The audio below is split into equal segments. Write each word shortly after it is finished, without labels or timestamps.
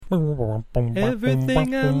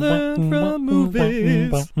Everything I learned from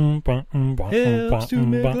movies helps to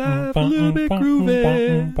make life a little bit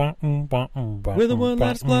groovy. Whether one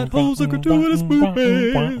last plot holes or gratuitous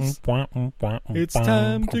movies, it's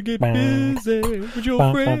time to get busy with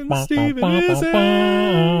your friend Steve and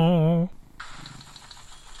Izzy.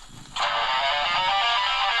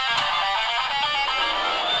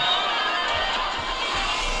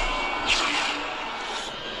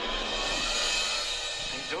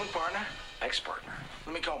 Ex-partner.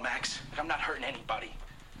 Let me go, Max. I'm not hurting anybody.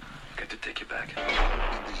 Got to take you back.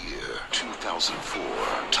 In the year 2004,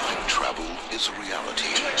 time travel is a reality.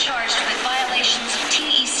 You are charged with violations of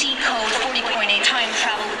TEC Code 40.8, time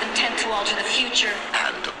travel with intent to alter the future.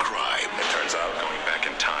 And a crime. It turns out going back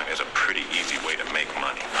in time is a pretty easy way to make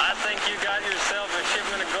money. I think you got yourself a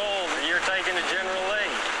shipment of gold that you're taking to General Lee.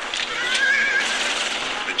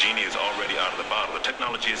 The genie is already out of the bottle. The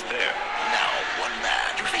technology is there. Now, one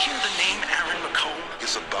man You ever hear the name Aaron McComb?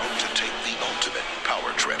 is about to take the ultimate power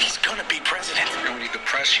trip. He's gonna be president. You don't need the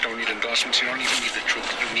press, you don't need endorsements, you don't even need the truth.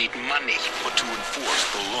 You need money. But to enforce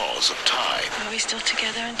the laws of time, Are we still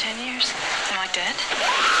together in 10 years? Am I dead?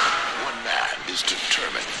 one man is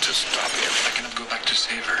determined to stop him. I cannot go back to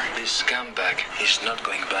save her. This scumbag is not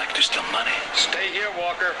going back to steal money. Stay here,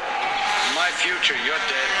 Walker. My future, you're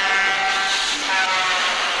dead.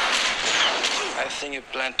 I think you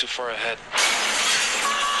planned too far ahead.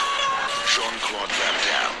 Jean-Claude Van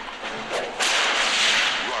Damme,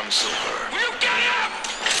 Ron Silver, Will you get up?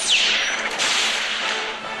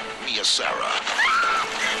 Mia Sara,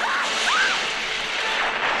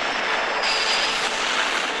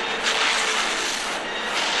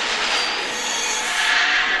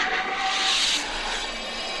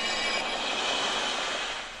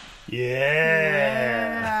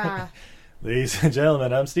 Yeah. Ladies and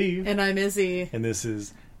gentlemen, I'm Steve. And I'm Izzy. And this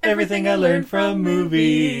is Everything I Learned from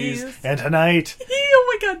Movies. And tonight,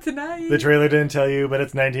 Oh my god, tonight. the trailer didn't tell you, but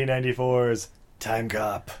it's 1994's Time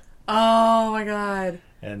Cop. Oh my god.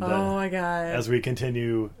 And Oh my god. as we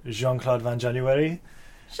continue, Jean-Claude Van January.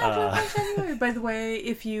 By the way,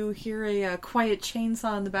 if you hear a quiet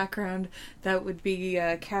chainsaw in the background, that would be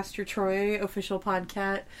Castor Troy, official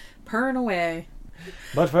podcat, purring away.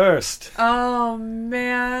 But first, Oh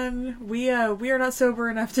man, we are not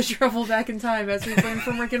sober enough to travel back in time, as we've learned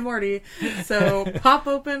from Rick and Morty. So pop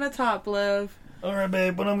open a top, love. alright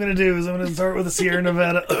babe, what I'm going to do is I'm going to start with the Sierra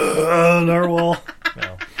Nevada Narwhal.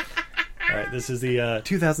 No. Alright, this is the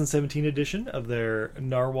 2017 edition of their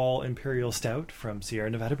Narwhal Imperial Stout from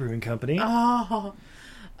Sierra Nevada Brewing Company. Oh,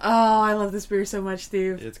 I love this beer so much,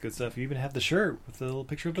 Steve. It's good stuff. You even have the shirt with the little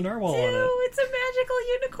picture of the narwhal on Ew, it. it's a magical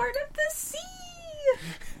unicorn of the sea.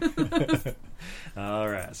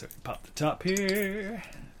 Alright, so we pop the top here.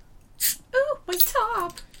 Ooh, my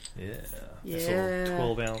top. Yeah. Yeah. This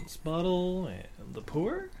little 12-ounce bottle and the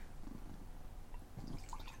pour.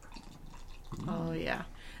 Oh yeah,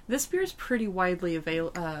 this beer is pretty widely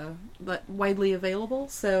available,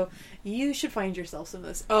 so you should find yourself some of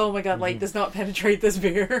this. Oh my god, light does not penetrate this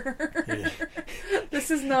beer. Yeah.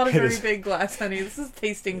 This is not a It very is. big glass, honey. This is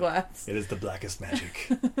tasting glass. It is the blackest magic.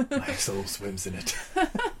 My soul swims in it.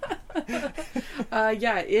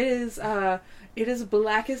 Yeah, it is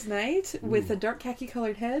black as night with a dark khaki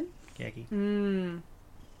colored head. Khaki.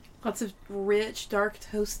 Lots of rich, dark,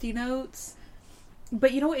 toasty notes.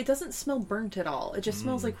 But you know what? It doesn't smell burnt at all. It just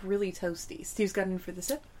smells like really toasty. Steve's got in for the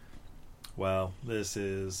sip. Wow, this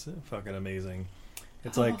is fucking amazing.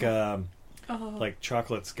 It's like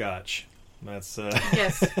chocolate scotch. That's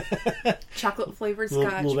Yes. Chocolate flavored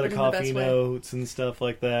scotch. little bit of but in the coffee best way. notes and stuff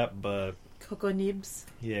like that, but Cocoa nibs.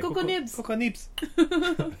 yeah, Cocoa nibs. Cocoa nibs.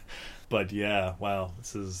 But yeah, wow,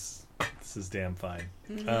 this is damn fine.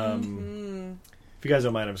 If you guys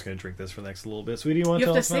don't mind, I'm just going to drink this for the next little bit. Sweetie, you want You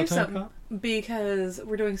to have tell to us save about Time something Cop? because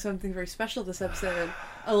we're doing something very special this episode.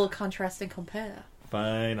 A little contrast and compare.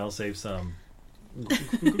 Fine, I'll save some.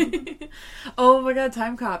 Oh my god,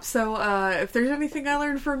 Time Cop. So, if there's anything I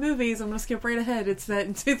learned from movies, I'm gonna skip right ahead. It's that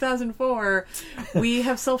in 2004, we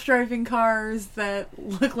have self-driving cars that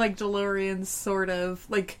look like DeLoreans, sort of.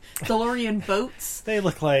 Like DeLorean boats. They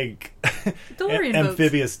look like DeLorean boats.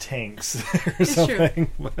 amphibious tanks or It's true.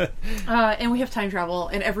 something. But And we have time travel,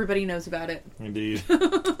 and everybody knows about it. indeed.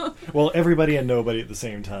 Well, everybody and nobody at the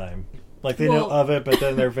same time. Like, they know Well- of it, but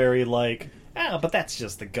then they're very like, but that's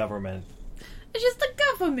just the government. It's just the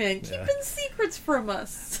government Yeah. keeping secrets from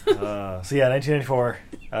us. So yeah, 1994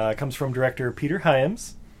 comes from director Peter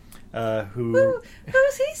Hyams.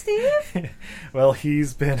 Who's he, Steve? Well,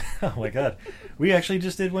 he's been... Oh, my God. We actually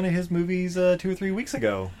just did one of his movies 2 or 3 weeks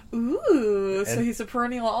ago. Ooh, so he's a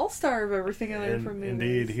perennial all-star of everything I learned from movies.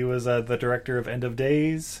 Indeed. He was the director of End of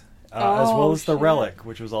Days, as well as The Relic,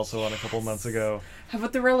 which was also on a couple months ago. How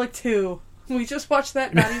about The Relic 2? We just watched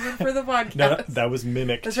that, not even for the podcast. No, that was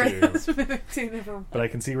Mimic 2. That's right, that was Mimic 2. Never mind. But I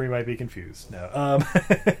can see where you might be confused. No.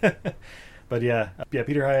 But yeah,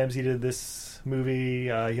 Peter Hyams, he did this movie.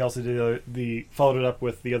 He also did followed it up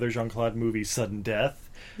with the other Jean-Claude movie, Sudden Death.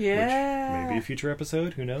 Yeah. Which may be a future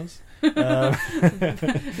episode, who knows?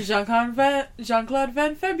 Jean-Claude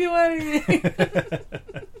Van February.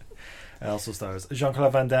 Also stars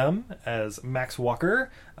Jean-Claude Van Damme as Max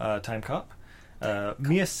Walker, Time Cop.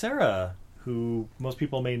 Mia Sara, who most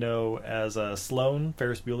people may know as Sloane,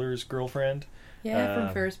 Ferris Bueller's girlfriend. Yeah,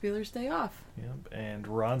 from Ferris Bueller's Day Off. Yep, and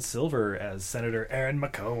Ron Silver as Senator Aaron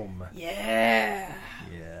McComb. Yeah.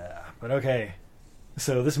 Yeah, but okay.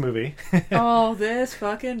 So this movie... Oh, this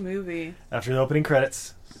fucking movie. After the opening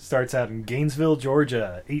credits, starts out in Gainesville,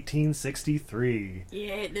 Georgia, 1863.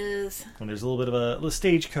 Yeah, it does. And there's a little bit of a little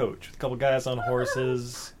stagecoach with a couple guys on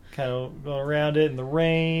horses, kind of going around it in the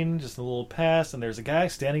rain, just a little past, and there's a guy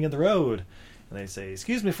standing in the road. And they say,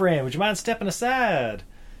 "Excuse me, friend, would you mind stepping aside?"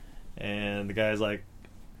 And the guy's like,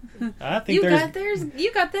 "I think you got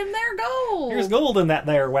them there gold. There's gold in that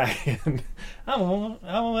there wagon. I'm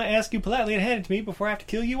gonna ask you politely to hand it to me before I have to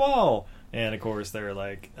kill you all." And of course they're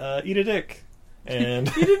like, "Eat a dick." And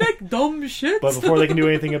eat a dick, dumb shit. But before they can do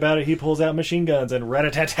anything about it, he pulls out machine guns and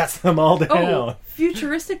rat-a-tat-tats them all down. Oh,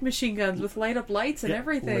 futuristic machine guns with light up lights and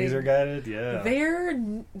everything. Laser guided, yeah.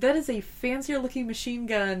 That is a fancier looking machine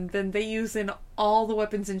gun than they use in all the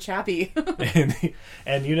weapons in Chappie.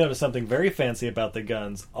 And you notice something very fancy about the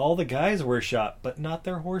guns. All the guys were shot, but not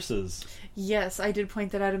their horses. Yes, I did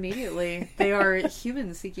point that out immediately. They are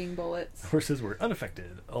human-seeking bullets. Horses were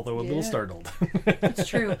unaffected, although a little startled. It's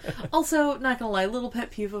true. Also, not gonna lie, little pet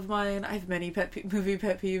peeve of mine. I have many movie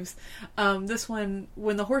pet peeves. This one,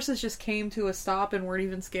 when the horses just came to a stop and weren't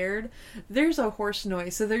even scared, there's a horse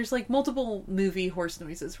noise. So there's like multiple movie horse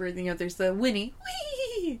noises where, you know, there's the whinny,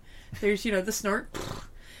 whee! There's, you know, the snort,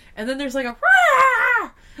 and then there's like a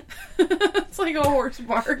rah! It's like a horse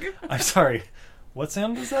bark. I'm sorry. What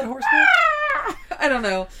sound was that horse bark? I don't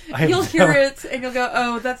know. You'll hear it and you'll go,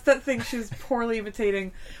 "Oh, that's that thing she was poorly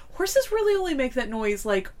imitating." Horses really only make that noise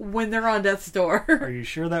like when they're on death's door. Are you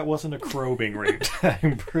sure that wasn't a crow being raped?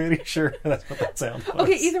 I'm pretty sure that's what that sound was.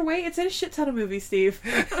 Okay, either way, it's in a shit ton of movies, Steve.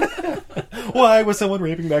 Why was someone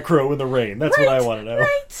raping that crow in the rain? That's what I want to know.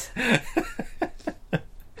 Right.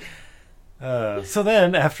 So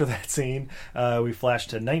then, after that scene, we flash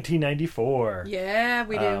to 1994. Yeah,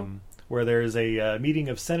 we do. Where there's a meeting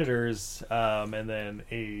of senators, and then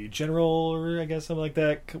a general, or I guess something like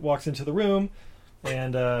that, walks into the room,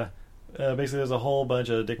 and basically there's a whole bunch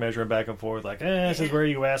of dick measuring back and forth, like, this is where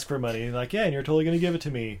you ask for money. And like, yeah, and you're totally going to give it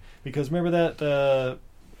to me. Because remember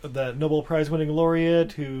that Nobel Prize winning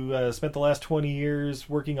laureate who spent the last 20 years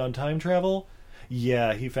working on time travel?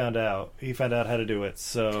 Yeah, he found out. He found out how to do it,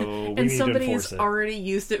 so we need to enforce it. And somebody's already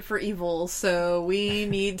used it for evil, so we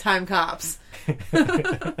need time cops.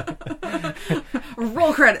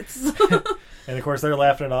 Roll credits. And of course they're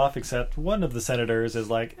laughing it off, except one of the senators is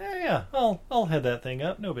like, yeah, I'll head that thing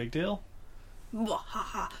up, no big deal. And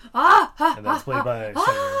that's played by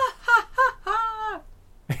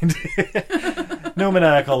Senator. No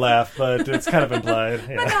maniacal laugh, but it's kind of implied.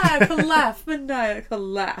 Yeah. Maniacal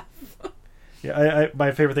laugh. Yeah,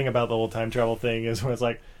 my favorite thing about the whole time travel thing is when it's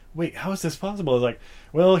like, wait, how is this possible? It's like,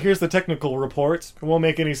 well, here's the technical reports. It won't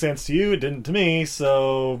make any sense to you. It didn't to me,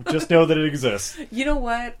 so just know that it exists. You know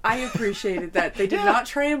what? I appreciated that. They did not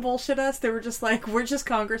try and bullshit us. They were just like, we're just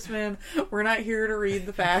congressmen. We're not here to read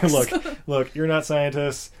the facts. Look, you're not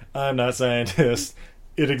scientists. I'm not scientist.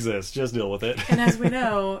 It exists. Just deal with it. And as we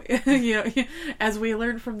know, as we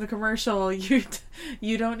learned from the commercial, you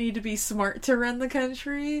don't need to be smart to run the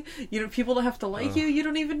country. People don't have to like you. You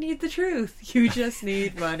don't even need the truth. You just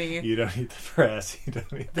need money. You don't need the press. You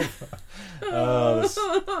don't need the.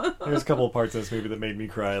 There's a couple of parts of this movie that made me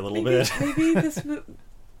cry a little bit. Maybe this.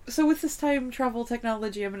 So with this time travel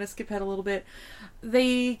technology, I'm going to skip ahead a little bit.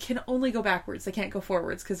 They can only go backwards. They can't go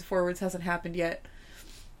forwards because forwards hasn't happened yet.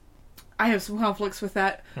 I have some conflicts with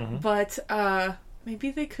that, but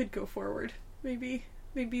maybe they could go forward. Maybe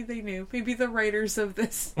they knew. Maybe the writers of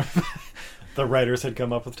this... The writers had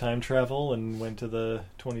come up with time travel and went to the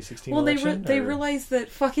 2016 election? They realized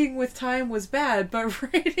that fucking with time was bad, but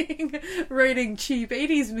writing cheap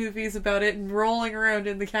 80s movies about it and rolling around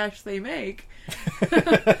in the cash they make,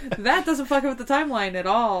 that doesn't fuck with the timeline at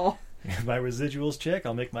all. my residuals check,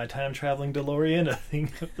 I'll make my time-traveling DeLorean a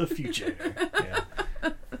thing of the future.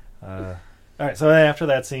 Yeah. All right, so after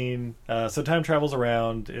that scene, so time travels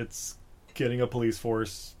around. It's getting a police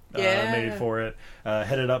force made for it,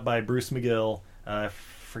 headed up by Bruce McGill. I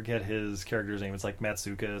forget his character's name. It's like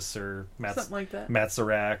Matsukis or something like that.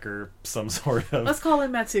 Matsurak or some sort of... Let's call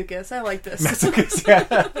him Matsukis. I like this. Matsukis,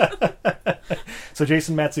 yeah. So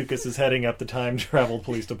Jason Matsukis is heading up the time travel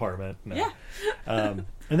police department. No. Yeah. And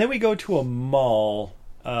then we go to a mall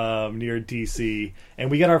near DC, and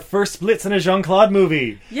we get our first splits in a Jean-Claude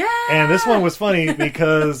movie. Yeah! And this one was funny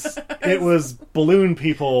because it was balloon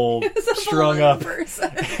people strung up,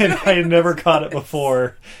 and I had never caught it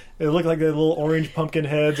before. It looked like they had little orange pumpkin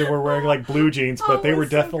heads and were wearing like blue jeans, but they were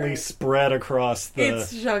definitely spread across the...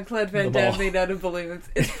 It's Jean-Claude Van Damme made out of balloons.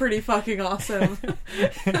 It's pretty fucking awesome.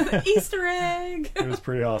 Easter egg! It was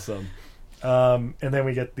pretty awesome. And then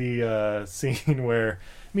we get the scene where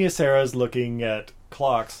Mia Sara's looking at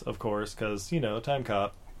clocks, of course, because, time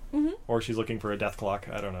cop. Mm-hmm. Or she's looking for a death clock.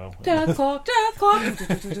 I don't know. Death clock, death clock!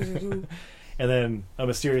 And then a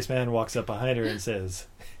mysterious man walks up behind her and says,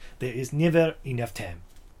 "There is never enough time."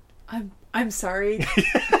 I'm sorry.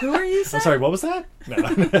 Who are you, sir? I'm sorry, what was that? No.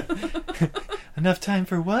 Enough time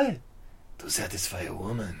for what? To satisfy a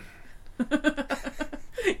woman.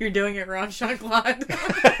 You're doing it wrong, Jean-Claude.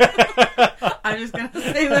 I'm just going to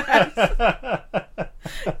say that.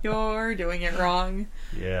 You're doing it wrong.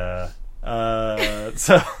 Yeah.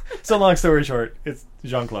 So long story short, it's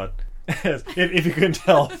Jean-Claude. if you couldn't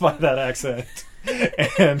tell by that accent.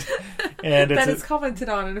 And that it's commented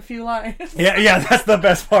on in a few lines. Yeah, that's the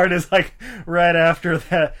best part, is like right after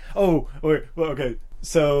that. Oh, wait, okay.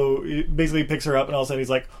 So he basically picks her up, and all of a sudden he's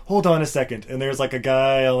like, "Hold on a second." And there's like a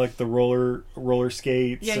guy on like the roller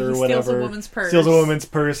skates or whatever. Steals a woman's purse. Steals a woman's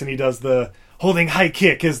purse, and he does the holding high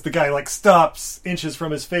kick as the guy like stops inches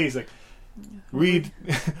from his face. Like, read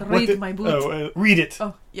my boot. Read it.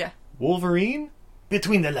 Oh, yeah. Wolverine?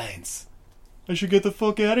 Between the lines. I should get the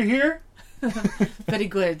fuck out of here. Very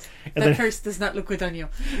good. That purse does not look good on you.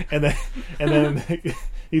 And then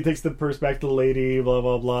he takes the purse back to the lady, blah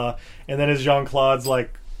blah blah. And then as Jean-Claude's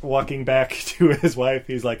like walking back to his wife,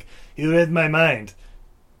 he's like, "You read my mind."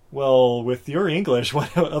 Well, with your English,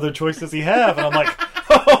 what other choice does he have? And I'm like,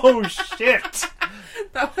 oh shit.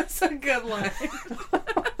 That was a good line.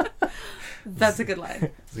 That's a good line.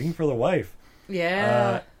 Zing for the wife.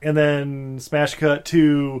 Yeah. And then smash cut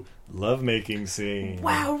to lovemaking scene.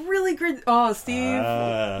 Wow, really great. Oh, Steve.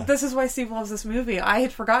 This is why Steve loves this movie. I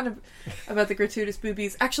had forgotten about the gratuitous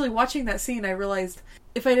boobies. Actually, watching that scene, I realized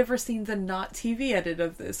if I'd ever seen the not TV edit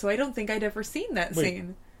of this, so I don't think I'd ever seen that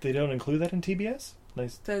scene. They don't include that in TBS?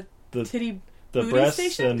 Nice. The titty the booty breasts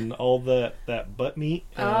station? And all that butt meat.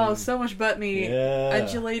 Oh, so much butt meat. Yeah.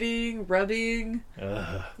 Undulating, rubbing.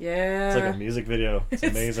 Yeah. It's like a music video. It's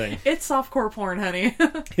amazing. It's softcore porn, honey.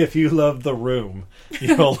 If you love The Room,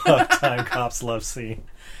 you'll love Time Cop's love scene.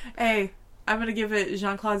 Hey, I'm going to give it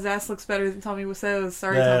Jean-Claude's ass looks better than Tommy Wiseau's.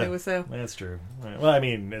 Sorry, Tommy Wiseau. That's true. Right. Well, I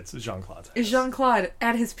mean, it's Jean-Claude's ass. It's Jean-Claude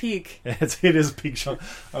at his peak. It is peak Jean.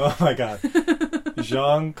 Oh my god.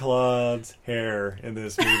 Jean-Claude's hair in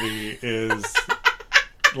this movie is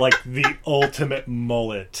like the ultimate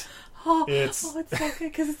mullet. It's so good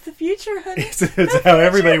because it's the future, honey. It's how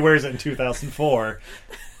everybody wears it in 2004.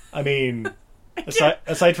 I mean,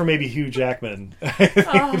 aside from maybe Hugh Jackman.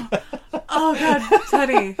 Oh god,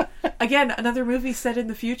 honey. Again, another movie set in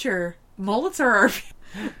the future. Mullets are our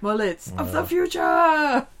mullets of the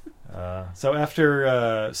future. So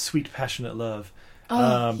after sweet passionate love,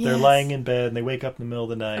 they're lying in bed and they wake up in the middle of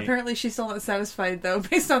the night. Apparently she's still not satisfied though,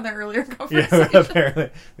 based on the earlier conversation. Yeah, apparently,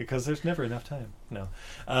 because there's never enough time. No.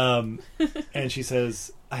 And she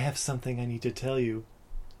says, "I have something I need to tell you."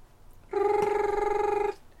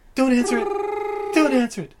 Don't answer it. Don't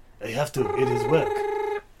answer it. I have to. It is work.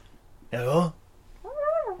 Hello?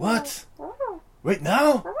 What? Wait,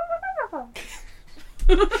 now?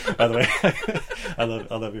 By the way, I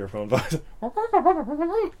love your phone voice.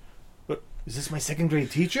 Is this my second grade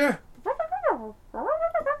teacher?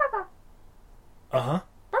 Uh-huh.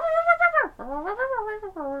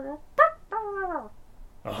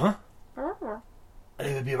 Uh-huh. I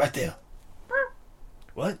will be right there.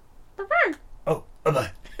 What? Oh,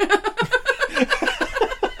 bye-bye.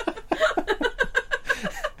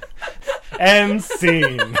 And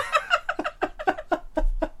scene.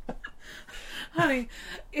 Honey,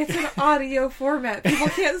 it's an audio format. People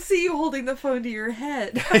can't see you holding the phone to your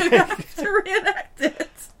head. I have to reenact it.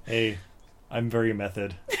 Hey, I'm very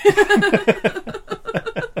method.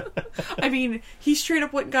 I mean, he straight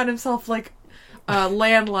up went and got himself like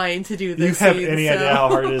landline to do this. You have scene, any so- idea how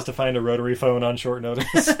hard it is to find a rotary phone on short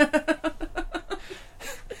notice?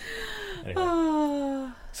 Anyway.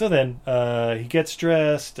 So then, he gets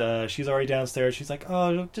dressed, she's already downstairs, she's like,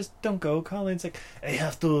 oh, just don't go. Colin's like,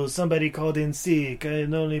 somebody called in sick, I'm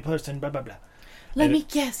the only person, blah, blah, blah. Let me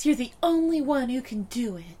guess, you're the only one who can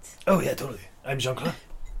do it. Oh, yeah, totally. I'm Jean-Claude.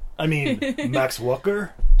 I mean, Max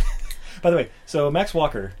Walker. By the way, so Max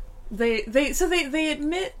Walker... They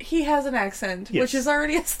admit he has an accent, Yes. which is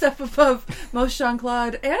already a step above most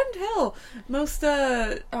Jean-Claude and, hell, most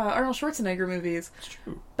Arnold Schwarzenegger movies. It's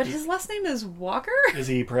true. But his last name is Walker? Is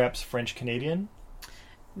he perhaps French-Canadian?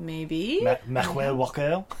 Maybe. Manuel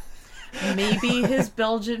Walker? Maybe his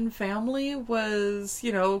Belgian family was,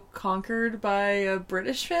 conquered by a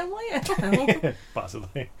British family? I don't know.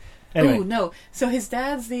 Possibly. Anyway. Oh, no. So his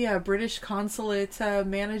dad's the British consulate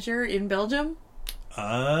manager in Belgium?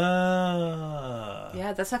 Ah.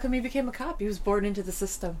 Yeah, that's how come he became a cop. He was born into the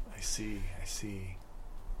system. I see.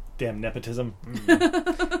 Damn nepotism.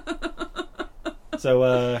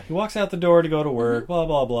 So he walks out the door to go to work, blah,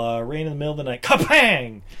 blah, blah. Rain in the middle of the night.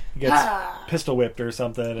 Kapang! He gets pistol whipped or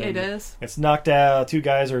something. And It is. Gets knocked out. Two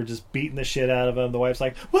guys are just beating the shit out of him. The wife's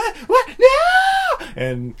like, what? No!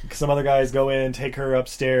 And some other guys go in, take her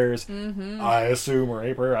upstairs. Mm-hmm. I assume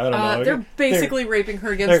rape her. I don't know. They're basically raping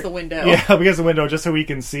her against the window. Yeah, against the window just so we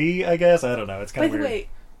can see, I guess. I don't know. It's kind of By the weird. way,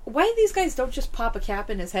 why these guys don't just pop a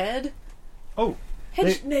cap in his head? Oh.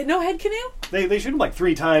 No head canoe? They shoot him like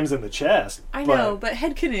 3 times in the chest. I know, but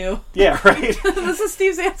head canoe. Yeah, right. This is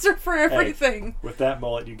Steve's answer for everything. Hey, with that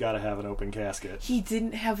mullet, you gotta have an open casket. He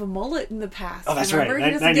didn't have a mullet in the past. Oh, that's remember?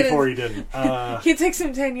 right. 94 he didn't. He takes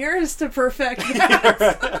him 10 years to perfect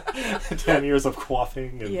that. 10 years of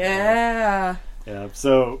quaffing. And, yeah. Yeah.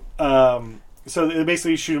 So they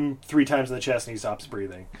basically shoot him 3 times in the chest and he stops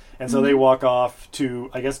breathing. And so they walk off to,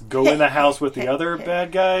 I guess, go in the house with the other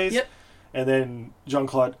bad guys. Yep. And then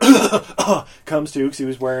Jean-Claude comes to because he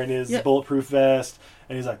was wearing his bulletproof vest.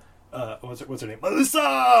 And he's like, what's her name?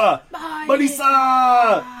 Melissa!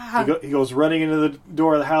 Melissa! He goes running into the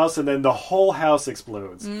door of the house, and then the whole house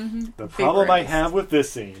explodes. Mm-hmm. The problem I have with this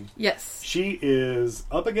scene, yes, she is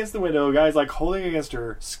up against the window, guys like holding against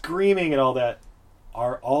her, screaming and all that.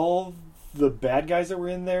 Are all the bad guys that were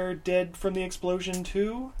in there dead from the explosion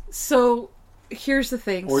too? So, here's the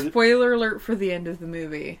thing. Spoiler alert for the end of the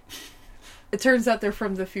movie. It turns out they're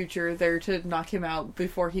from the future. They're to knock him out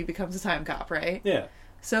before he becomes a time cop, right? Yeah.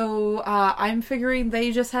 So I'm figuring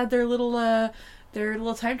they just had their little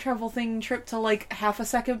time travel thing trip to like half a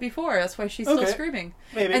second before. That's why she's still screaming.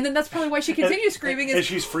 Maybe. And then that's probably why she continues screaming. And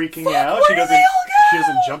she's freaking out. She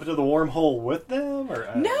doesn't jump into the wormhole with them,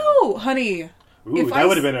 or no, honey. Ooh, that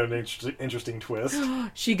would have been an interesting twist.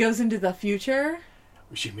 She goes into the future.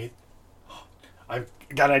 She made. I've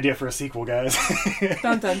got an idea for a sequel, guys.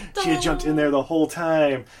 Dun, dun, dun. She had jumped in there the whole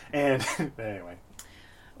time, and anyway,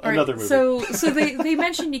 another movie. So they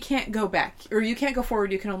mentioned you can't go back, or you can't go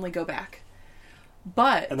forward. You can only go back.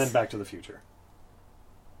 And then Back to the Future.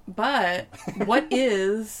 But what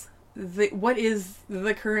is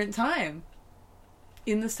the current time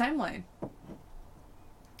in this timeline?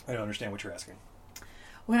 I don't understand what you're asking.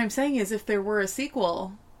 What I'm saying is, if there were a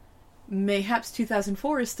sequel, mayhaps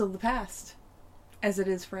 2004 is still the past. As it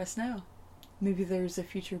is for us now. Maybe there's a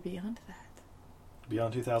future beyond that.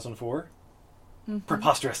 Beyond 2004? Mm-hmm.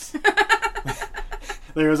 Preposterous.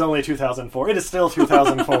 There is only 2004. It is still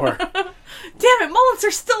 2004. Damn it, mullets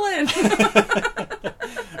are still in!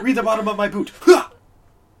 Read the bottom of my boot.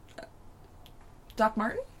 Doc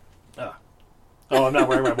Martin? Oh, I'm not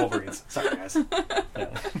wearing my Wolverines. Sorry, guys. Yeah.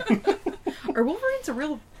 Are Wolverines a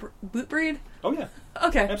real boot breed? Oh, yeah.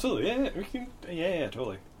 Okay. Absolutely. Yeah,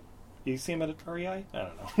 totally. You see them at a REI? I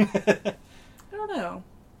don't know. I don't know.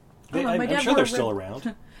 I'm sure they're still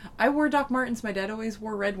around. I wore Doc Martens. My dad always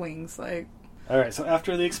wore Red Wings. All right, so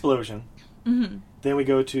after the explosion, then we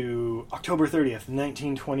go to October 30th,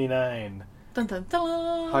 1929. Dun, dun,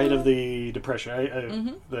 dun. Height of the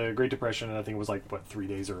Depression. The Great Depression, and I think it was 3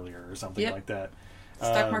 days earlier or something like that.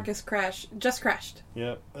 Stock market just crashed.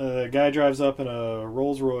 Yep. A guy drives up in a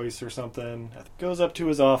Rolls Royce or something, goes up to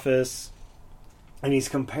his office, and he's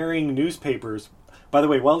comparing newspapers. By the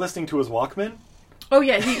way, while listening to his Walkman. Oh,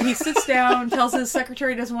 yeah. He sits down, tells his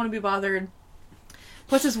secretary he doesn't want to be bothered,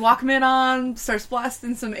 puts his Walkman on, starts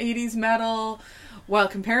blasting some 80s metal while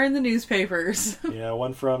comparing the newspapers. Yeah,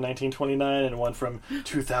 one from 1929 and one from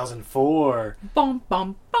 2004. Bum,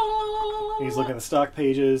 bum, bum. He's looking at the stock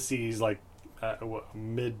pages, sees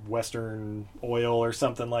Midwestern oil or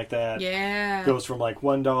something like that. Yeah. Goes from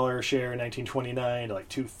 $1 a share in 1929 to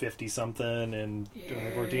 $2.50 something in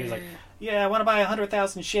 2014. He's like, yeah, I want to buy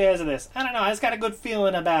 100,000 shares of this. I don't know. I just got a good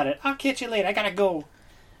feeling about it. I'll catch you later. I gotta go.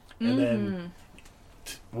 And then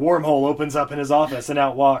wormhole opens up in his office, and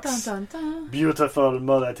out walks Dun, dun, dun. beautiful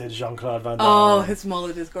mulleted Jean-Claude Van Damme. Oh, his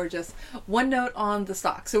mullet is gorgeous. One note on the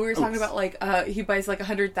stock. So we were talking about like he buys like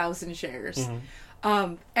 100,000 shares.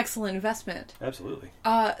 Excellent investment. Absolutely.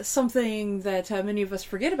 Something that many of us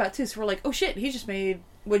forget about too. So we're like, oh shit, he just made.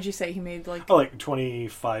 What'd you say he made? Like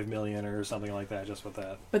 25 million or something like that, just with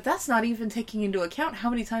that. But that's not even taking into account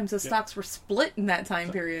how many times the stocks were split in that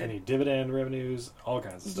time period. Any dividend revenues, all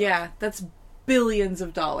kinds of stuff. Yeah, that's billions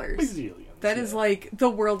of dollars. Bazillions. That is like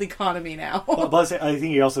the world economy now. Plus, I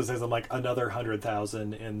think he also says like another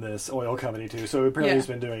 100,000 in this oil company too. So apparently he's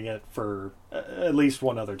been doing it for at least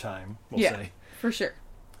one other time. We'll say for sure.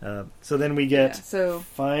 So then we get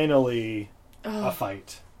finally Oh. a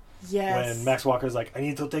fight. Yes. When Max Walker's like, I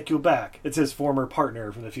need to take you back. It's his former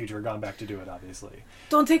partner from the future gone back to do it, obviously.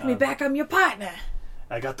 Don't take me back, I'm your partner.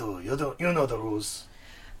 I got to. You know the rules.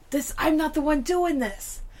 I'm not the one doing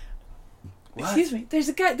this. What? Excuse me. There's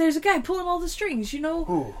a guy pulling all the strings, you know?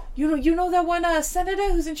 Who? You know that one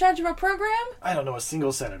senator who's in charge of our program? I don't know a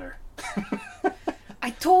single senator. I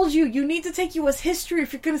told you need to take U.S. history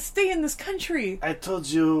if you're going to stay in this country. I told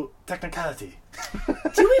you technicality.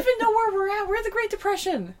 Do you even know where we're at? We're in the Great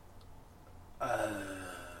Depression.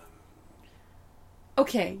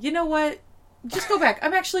 Okay, you know what? Just go back.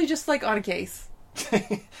 I'm actually just like on a case.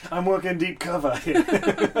 I'm working deep cover here.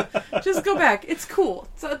 Just go back. It's cool.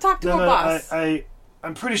 So, talk to my boss.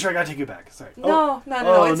 I'm pretty sure I gotta take you back. Sorry. No,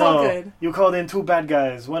 it's all good. You called in two bad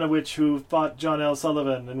guys, one of which who fought John L.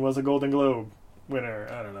 Sullivan and was a Golden Globe winner.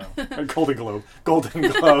 I don't know. A Golden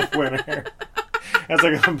Glove winner. That's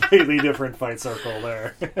like a completely different fight circle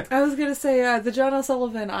there. I was gonna say, the John L.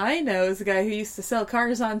 Sullivan I know is a guy who used to sell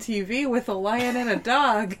cars on TV with a lion and a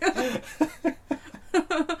dog.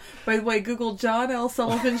 By the way, Google John L.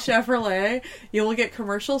 Sullivan Chevrolet. You will get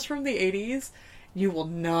commercials from the 80s. You will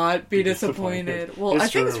not be disappointed. Well, I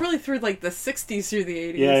think it's really through like the 60s through the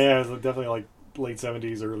 80s. Yeah, it was definitely like late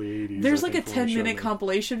 70s, early 80s. There's like a 10-minute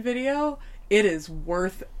compilation video. It is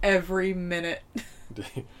worth every minute.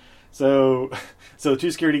 So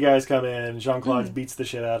two security guys come in. Jean-Claude beats the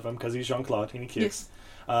shit out of him because he's Jean-Claude and he kicks.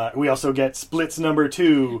 Yes. We also get Splits number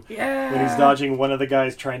 2 when he's dodging one of the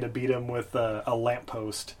guys trying to beat him with a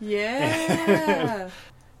lamppost. Yeah.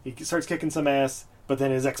 He starts kicking some ass, but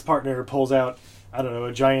then his ex-partner pulls out, I don't know,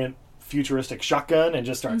 a giant futuristic shotgun and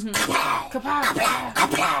just starts kapow, kapow, kapow,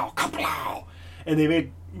 kapow, kapow. And they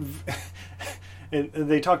made... and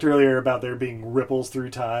they talked earlier about there being ripples through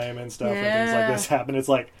time and stuff when things like this happen. It's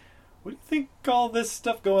like, what do you think all this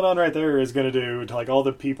stuff going on right there is going to do to like all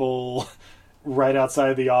the people right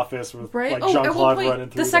outside the office with like Jean-Claude running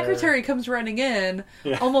through? The secretary comes running in,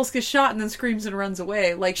 almost gets shot, and then screams and runs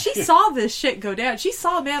away. Like, she saw this shit go down. She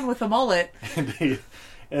saw a man with a mullet.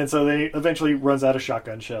 And so they eventually runs out of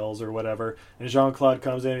shotgun shells or whatever. And Jean-Claude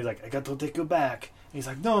comes in. He's like, I got to take you back. And he's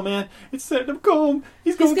like, no, man. It's set him home.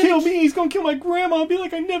 He's going to kill me. He's going to kill my grandma and be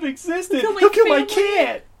like I never existed. He'll kill my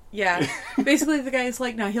kid. Yeah. Basically, the guy's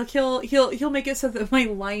like, no, he'll make it so that my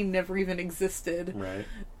line never even existed. Right.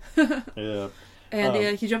 Yeah.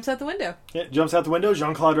 And he jumps out the window. Yeah, jumps out the window.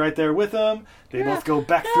 Jean-Claude right there with him. They both go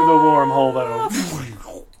back through the wormhole,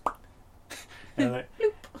 though.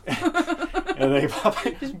 And they pop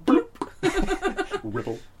bloop.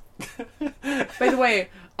 Ripple. By the way,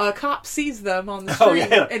 a cop sees them on the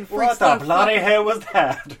street and freaks out. What the bloody hell was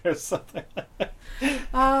that? Or something.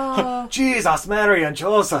 Jesus, Mary, and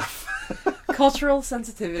Joseph. Cultural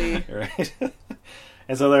sensitivity. Right.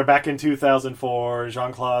 And so they're back in 2004.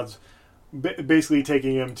 Jean-Claude's basically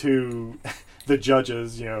taking him to the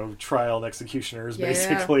judges, trial and executioners,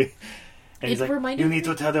 basically. Yeah. And he's like, you need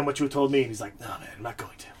to tell them what you told me. And he's like, no, man, I'm not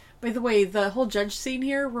going to. By the way, the whole judge scene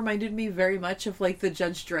here reminded me very much of, like, the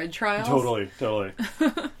Judge Dredd trials. Totally.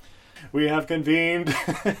 We have convened.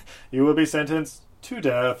 You will be sentenced to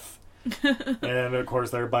death. And, of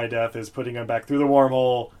course, their by death is putting him back through the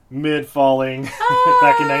wormhole, mid-falling,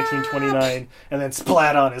 back in 1929, and then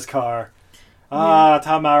splat on his car.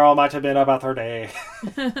 Tomorrow might have been a better day.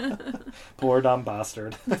 Poor dumb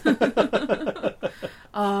bastard. And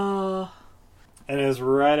it is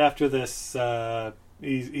right after this,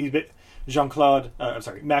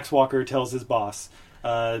 Max Walker tells his boss,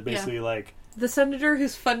 basically like... The senator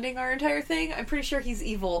who's funding our entire thing, I'm pretty sure he's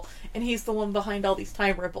evil, and he's the one behind all these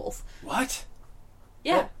time ripples. What?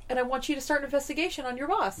 Yeah, and I want you to start an investigation on your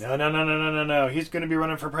boss. No. He's going to be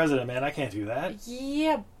running for president, man. I can't do that.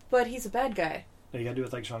 Yeah, but he's a bad guy. No, you got to do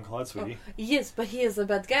it like Jean-Claude, sweetie. Yes, but he is a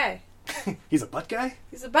bad guy. He's a butt guy?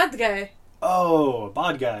 He's a bad guy. Oh, a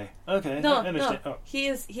bod guy. Okay, No, I understand. no. He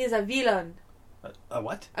is a villain. A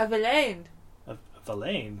what? A villain. A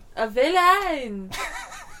villain. A villain.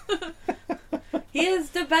 He is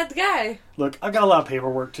the bad guy. Look, I've got a lot of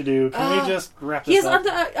paperwork to do. Can we just wrap this He is up? under.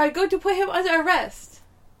 I'm going to put him under arrest.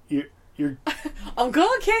 You're... I'm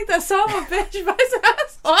gonna kick the son of a bitch by his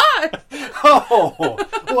ass on. Oh!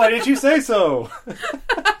 Why did you say so?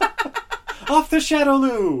 Off the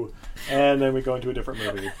Shadowloo! And then we go into a different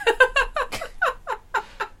movie.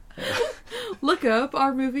 Look up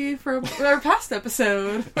our movie from our past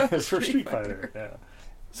episode. It's for Street Fighter. Yeah.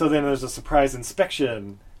 So then there's a surprise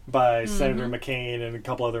inspection by Senator McCain and a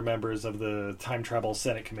couple other members of the Time Travel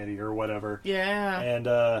Senate Committee or whatever. Yeah. And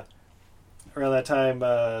around that time,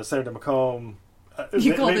 Senator McComb...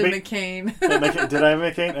 you called him McCain. Did I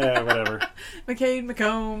McCain? Whatever. McCain,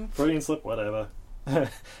 McComb. Freudian slip, whatever.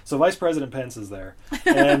 So Vice President Pence is there.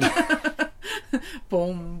 And...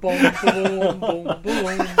 boom, boom, boom, boom,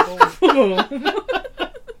 boom, boom,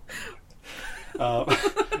 boom.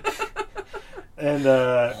 And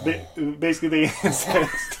basically they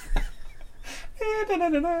insist...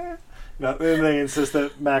 No, and they insist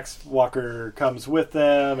that Max Walker comes with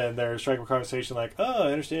them, and they're striking a conversation like, "Oh,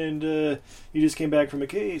 I understand you just came back from a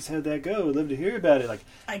case. How'd that go? I'd love to hear about it." Like,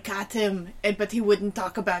 I got him, but he wouldn't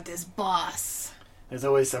talk about his boss. there's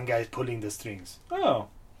always some guys pulling the strings. Oh,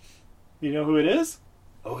 you know who it is?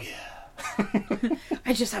 Oh yeah.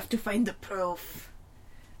 I just have to find the proof.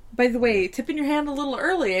 By the way, tipping your hand a little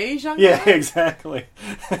early, eh, Jean? Yeah, exactly.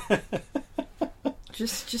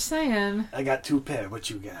 Just saying. I got 2 pair. What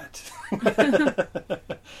you got?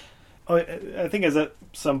 I think as at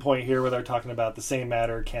some point here where they're talking about the same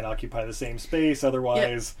matter can't occupy the same space.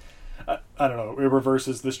 Otherwise, I don't know. It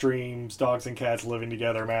reverses the streams. Dogs and cats living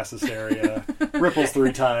together. Mass hysteria. Ripples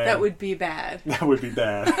through time. That would be bad. That would be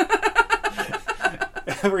bad.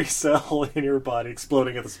 Every cell in your body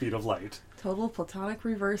exploding at the speed of light. Total platonic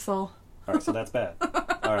reversal. All right, so that's bad.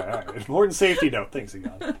 All right. Important safety note. Thanks,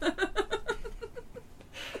 Egon.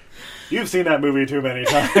 You've seen that movie too many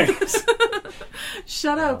times.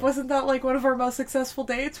 Shut up. Wasn't that like one of our most successful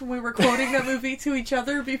dates when we were quoting that movie to each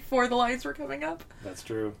other before the lines were coming up? That's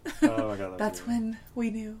true. Oh my god. That's when we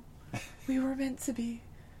knew we were meant to be.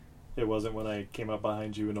 It wasn't when I came up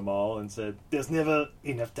behind you in the mall and said, "There's never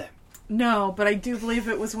enough time." No, but I do believe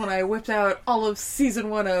it was when I whipped out all of season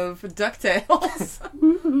 1 of DuckTales.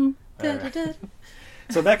 Right.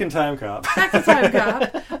 So back in Time Cop. Back to Time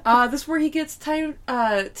Cop. This is where he gets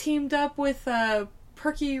teamed up with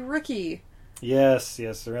Perky Ricky. Yes.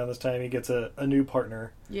 Around this time he gets a new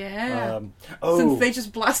partner. Yeah. Since they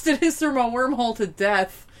just blasted his thermal wormhole to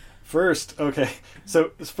death. First,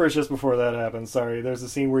 just before that happens, there's a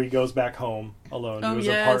scene where he goes back home alone to his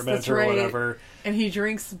apartment or whatever. And he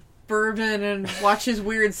drinks bourbon and watches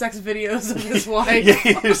weird sex videos of his wife.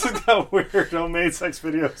 Yeah, he's got weird homemade sex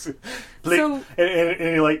videos.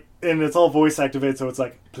 And it's all voice activated, so it's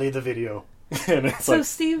like, play the video. And it's so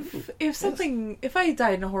Steve, if I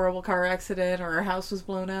died in a horrible car accident or our house was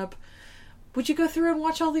blown up, would you go through and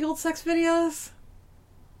watch all the old sex videos?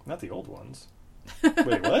 Not the old ones.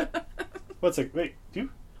 Wait, what? Do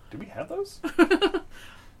we have those?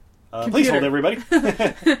 Please hold, everybody.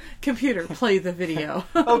 Computer, play the video.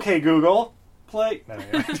 Okay, Google, play. No.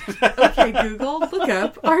 Okay, Google, look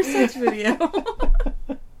up our sex video.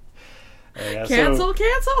 Cancel.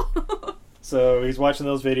 So he's watching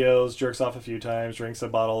those videos, jerks off a few times, drinks a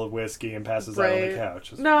bottle of whiskey, and passes out on the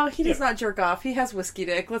couch. No, he does not jerk off. He has whiskey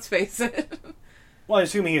dick, let's face it. Well, I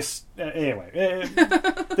assume he is... anyway,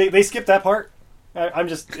 they skipped that part.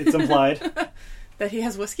 It's implied. That he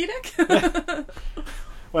has whiskey dick?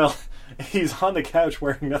 Well, he's on the couch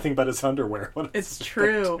wearing nothing but his underwear. It's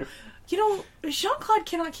true. You know, Jean-Claude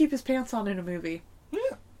cannot keep his pants on in a movie.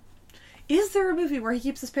 Yeah. Is there a movie where he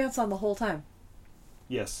keeps his pants on the whole time?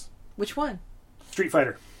 Yes. Which one? Street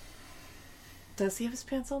Fighter. Does he have his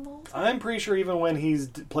pants on the whole time? I'm pretty sure even when he's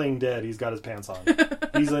playing dead, he's got his pants on.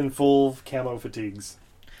 He's in full camo fatigues.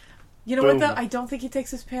 You know what, though? I don't think he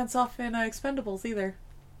takes his pants off in Expendables, either.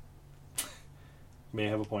 May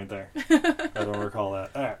have a point there. I don't recall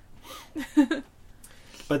that. All right.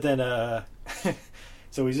 But then,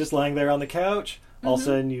 so he's just lying there on the couch. All of a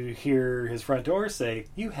sudden, you hear his front door say,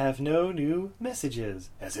 "You have no new messages,"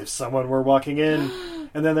 as if someone were walking in.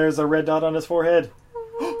 And then there's a red dot on his forehead.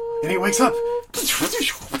 And he wakes up.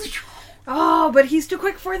 Oh, but he's too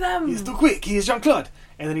quick for them. He's too quick. He is Jean-Claude.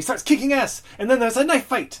 And then he starts kicking ass. And then there's a knife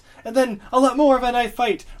fight. And then a lot more of a knife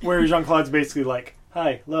fight. Where Jean-Claude's basically like,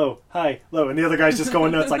 high, low, and the other guy's just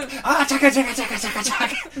going nuts like, chaka, chaka, chaka, chaka,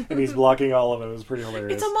 chaka, and he's blocking all of it. It was pretty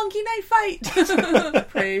hilarious. It's a monkey knife fight.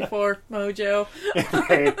 Pray for Mojo.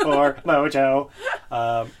 Pray for Mojo.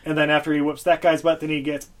 And then after he whoops that guy's butt, then he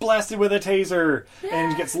gets blasted with a taser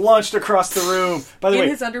and gets launched across the room. By the way, in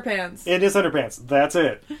his underpants. In his underpants. That's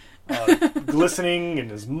it. Glistening in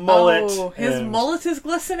his mullet. Oh, his mullet is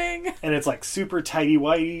glistening. And it's like super tighty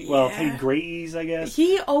whitey. Well, tighty grays, I guess.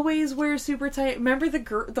 He always wears super tight. Remember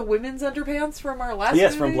the women's underpants from our last movie?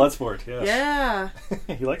 Yes, from Bloodsport. Yes. Yeah.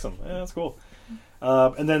 He likes them. Yeah, that's cool.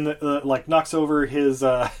 And then like knocks over his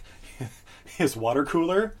water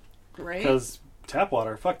cooler. Right. Because tap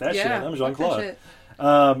water. Fuck that shit. I'm Jean-Claude.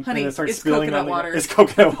 Honey, and it starts it's spilling coconut water. It's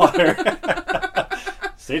coconut water.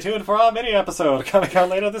 Stay tuned for our mini episode coming out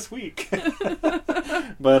later this week.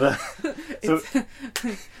 But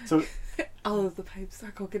so all of the pipes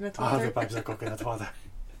are coconut water. All of the pipes are coconut water.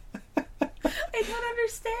 I don't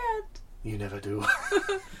understand. You never do.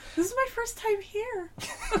 This is my first time here.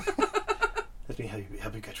 Let me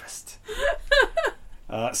help you get dressed.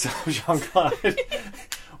 So Jean-Claude,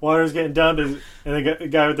 water's getting dumped, and the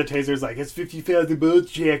guy with the taser is like, "It's 50,000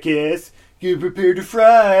 bullets, jackass. Get prepared to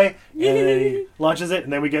fry." And then he launches it,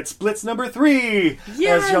 and then we get splits number 3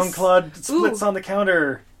 yes! as Jean-Claude splits on the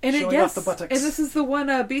counter, and showing off the buttocks. And this is the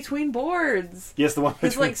one between boards. Yes, the one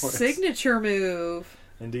between boards. His signature move.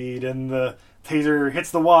 Indeed, and the taser hits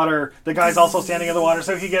the water. The guy's also standing in the water,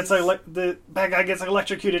 so he gets the bad guy gets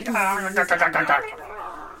electrocuted.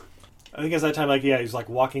 I think it's that time, he's like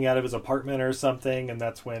walking out of his apartment or something, and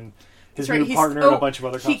that's when his new partner and a bunch of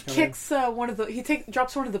other cops come in. He kicks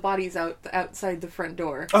drops one of the bodies outside the front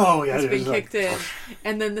door. Oh yeah, it's been kicked in,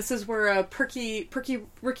 and then this is where a perky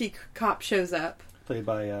rookie cop shows up, played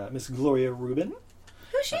by Miss Gloria Rubin.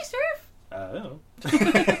 Who's she, Surf? I don't know.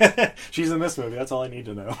 She's in this movie. That's all I need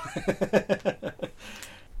to know.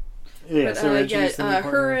 Yeah,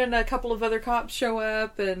 her and a couple of other cops show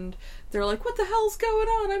up, and they're like, "What the hell's going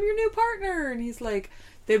on? I'm your new partner." And he's like,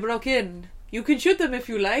 "They broke in. You can shoot them if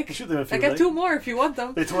you like. I got 2 more if you want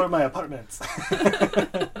them." They tore my apartments.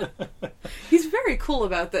 He's very cool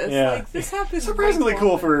about this. Yeah. Like, this happens surprisingly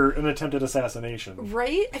cool for an attempted assassination.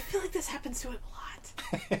 Right? I feel like this happens to him a lot.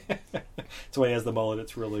 That's why he has the mullet.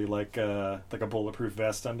 It's really like a bulletproof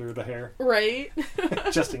vest under the hair. Right.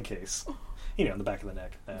 Just in case. In the back of the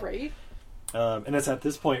neck. Right. And it's at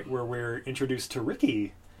this point where we're introduced to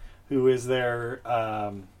Ricky, who is their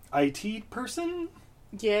IT person.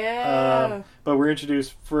 Yeah. But we're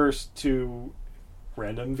introduced first to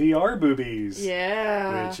random VR boobies.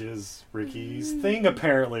 Yeah. Which is Ricky's thing,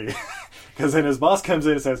 apparently. Because then his boss comes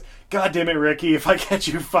in and says, "God damn it, Ricky, if I catch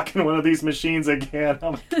you fucking one of these machines again,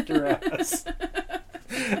 I'm going to kick your ass."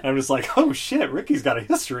 I'm just like, oh shit, Ricky's got a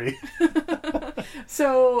history.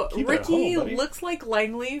 So Ricky looks like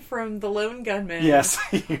Langley from The Lone Gunman. Yes,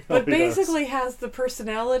 but basically has the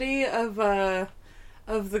personality of the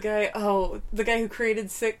guy. Oh, the guy who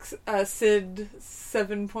created Sid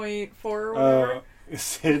 7.4 or whatever.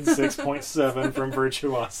 Sid 6.7 from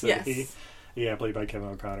Virtuosity. Yes. Yeah, played by Kevin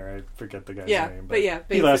O'Connor. I forget the guy's name, but yeah,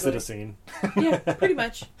 basically. He lasted a scene. Yeah, pretty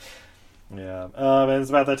much. Yeah, and it's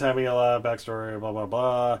about that time we get a lot of backstory, blah blah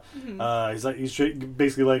blah. Mm-hmm. He's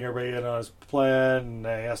basically letting everybody in on his plan, and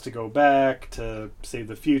he has to go back to save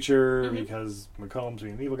the future because McComb's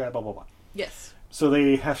being an evil guy, blah blah blah. Yes. So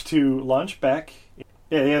they have to launch back.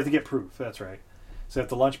 Yeah, they have to get proof. That's right. So they have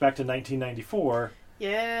to launch back to 1994.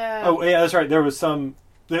 Yeah. Oh yeah, that's right. There was some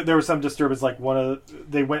disturbance. Like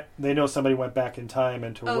they know somebody went back in time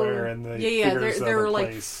into where, and there were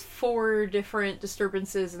like 4 different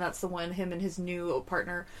disturbances, and that's the one him and his new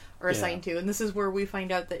partner are assigned to. And this is where we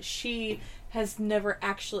find out that she has never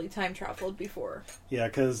actually time traveled before. Yeah,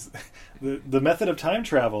 because the method of time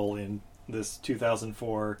travel in this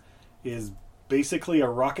 2004 is basically a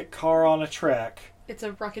rocket car on a track. It's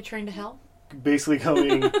a rocket train to hell. Basically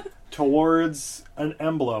going towards an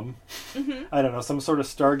emblem. Mm-hmm. I don't know, some sort of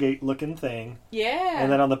Stargate looking thing. Yeah.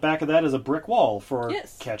 And then on the back of that is a brick wall for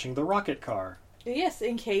catching the rocket car. Yes,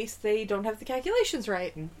 in case they don't have the calculations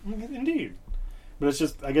right. Indeed. But it's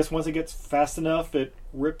just, I guess once it gets fast enough, it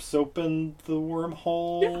rips open the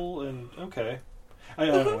wormhole, and okay. I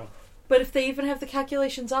don't know. But if they even have the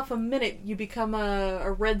calculations off a minute, you become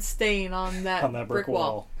a red stain on that brick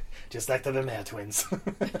wall. Just like the Vermeer twins.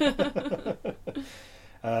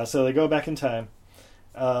 So they go back in time.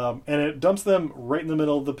 And it dumps them right in the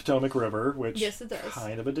middle of the Potomac River, which yes, it does.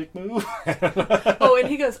 Kind of a dick move. Oh, and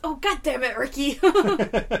he goes, "Oh, God damn it, Ricky!"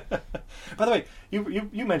 By the way,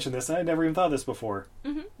 you mentioned this, and I never even thought of this before.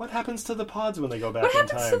 Mm-hmm. What happens to the pods when they go back in time?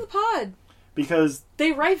 What happens to the pod? because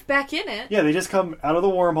they arrive back in it. Yeah, they just come out of the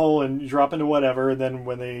wormhole and drop into whatever, and then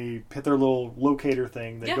when they hit their little locator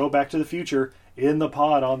thing, they go back to the future in the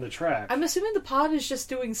pod on the track. I'm assuming the pod is just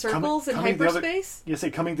doing circles in hyperspace.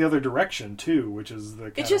 Coming the other direction too, which is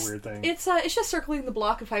the kind of weird thing. It's just circling the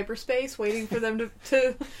block of hyperspace, waiting for them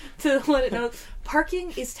to let it know.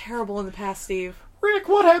 Parking is terrible in the past, Steve. Rick,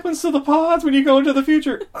 what happens to the pods when you go into the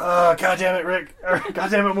future? God damn it, Rick.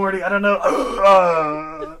 God damn it, Morty. I don't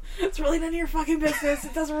know. It's really none of your fucking business.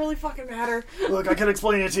 It doesn't really fucking matter. Look, I can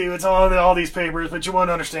explain it to you. It's on all these papers, but you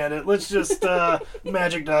won't understand it. Let's just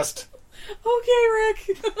magic dust. Okay,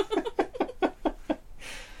 Rick.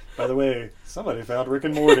 By the way, somebody found Rick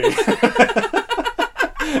and Morty.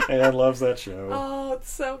 And loves that show. Oh,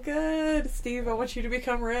 it's so good. Steve, I want you to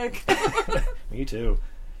become Rick. Me too.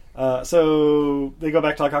 So they go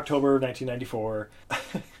back to like October 1994,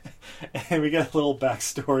 and we get a little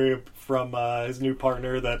backstory from his new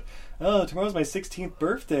partner that, tomorrow's my 16th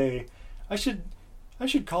birthday. I should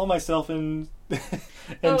call myself and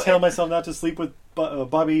tell myself not to sleep with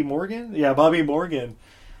Bobby Morgan. Yeah, Bobby Morgan.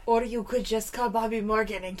 Or you could just call Bobby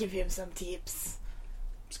Morgan and give him some tips.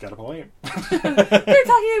 He's got a point. They're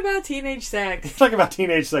talking about teenage sex. He's talking about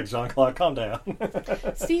teenage sex, Jean-Claude. Calm down.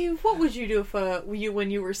 Steve, what would you do if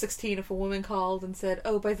when you were 16, if a woman called and said,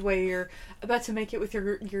 "Oh, by the way, you're about to make it with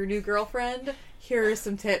your new girlfriend. Here are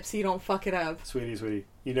some tips so you don't fuck it up." Sweetie,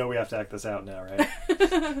 you know we have to act this out now, right?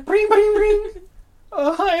 Bring, bring, bring.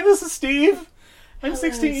 Hi, this is Steve. I'm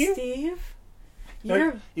 16. Steve.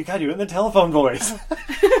 You gotta do it in the telephone voice.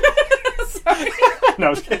 Sorry. No, I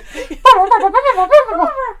was kidding.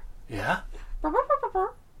 Yeah?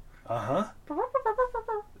 Uh-huh.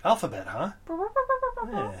 Alphabet, huh?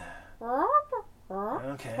 Yeah.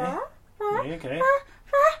 Okay. Okay.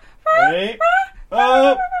 Wait.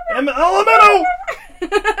 Elemental!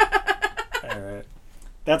 Alright.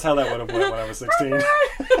 That's how that would have went when I was 16.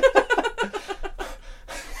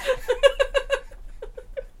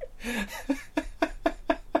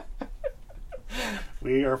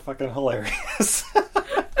 We are fucking hilarious.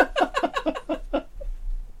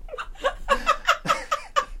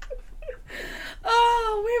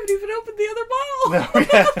 Oh, we haven't even opened the other bottle. No, we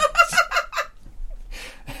haven't.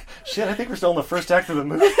 Shit, I think we're still in the first act of the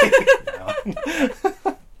movie. No.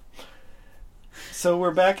 So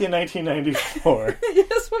we're back in 1994.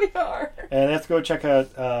 Yes, we are. And let's go check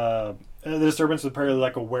out the disturbance was apparently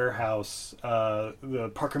like a warehouse,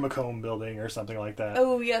 the Parker McComb building or something like that.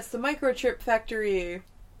 Oh, yes, the microchip factory.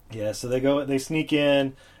 Yeah, so they sneak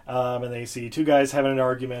in, and they see two guys having an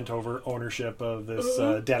argument over ownership of this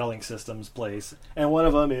Datalink Systems place. And one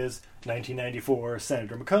of them is 1994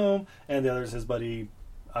 Senator McComb, and the other is his buddy,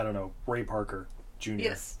 I don't know, Ray Parker Jr.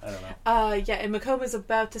 Yes. I don't know. Yeah, and McComb is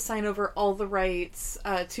about to sign over all the rights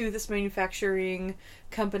to this manufacturing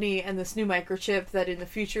company and this new microchip that in the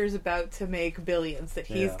future is about to make billions that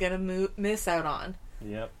he's going to miss out on.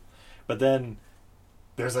 Yep. But then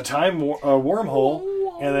there's a time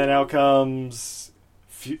wormhole, and then out comes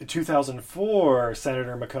 2004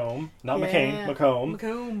 Senator McComb. Not McCain,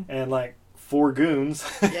 McComb. And like 4 goons.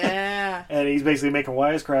 Yeah. And he's basically making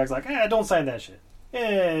wisecracks like, don't sign that shit.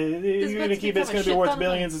 Yeah, you're going to keep it. It's going to be worth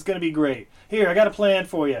billions. It's going to be great. Here, I got a plan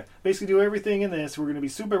for you. Basically do everything in this. We're going to be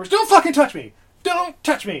super rich. Don't fucking touch me! Don't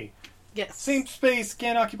touch me! Yes. Same space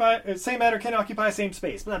can't occupy... Same matter can't occupy same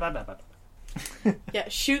space. Blah, blah, blah, blah. Yeah,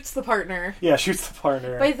 shoots the partner. Yeah, shoots the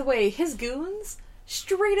partner. By the way, his goons...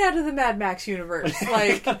 straight out of the Mad Max universe.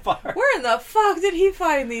 Like, where in the fuck did he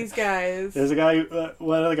find these guys? There's a guy,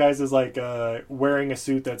 one of the guys is like wearing a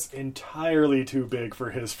suit that's entirely too big for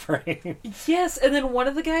his frame. Yes, and then one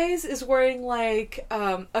of the guys is wearing like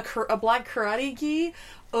a black karate gi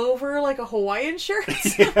over like a Hawaiian shirt.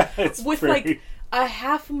 Yeah, it's with like a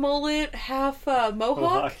half mullet, half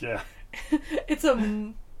mohawk. Yeah. It's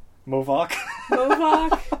a... Mohawk?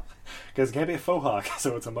 Mohawk. Because it can't be a faux hawk,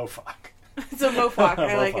 so it's a mohawk. It's a mohawk.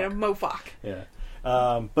 I like it. A mohawk. Yeah.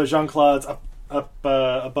 But Jean-Claude's up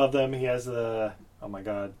above them. He has a, oh my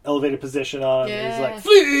god, elevated position on. Yeah. He's like,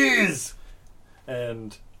 "Fleas!"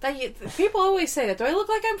 And... people always say that. Do I look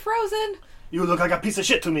like I'm frozen? You look like a piece of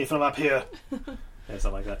shit to me from up here. Yeah,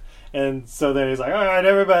 something like that. And so then he's like, alright,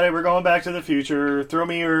 everybody, we're going back to the future. Throw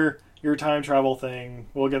me your time travel thing.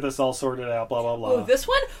 We'll get this all sorted out, blah, blah, blah. Oh, this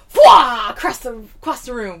one? Fwah! Across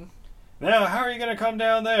the room. Now, how are you going to come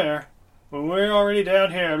down there when we're already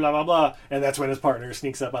down here, blah, blah, blah. And that's when his partner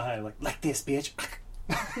sneaks up behind him, like this, bitch.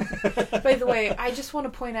 By the way, I just want to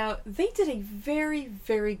point out, they did a very,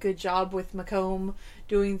 very good job with Macomb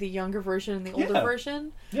doing the younger version and the older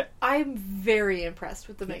version. Yeah. I'm very impressed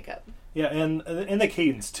with the makeup. Yeah, and the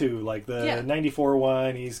cadence, too. Like, the 94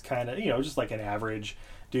 one, he's kind of, just like an average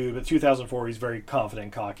dude. But 2004, he's very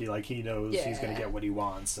confident, cocky. Like, he knows he's going to get what he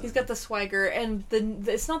wants. He's got the swagger. And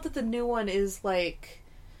it's not that the new one is, like...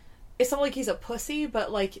 It's not like he's a pussy,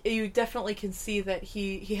 but, like, you definitely can see that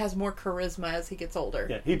he has more charisma as he gets older.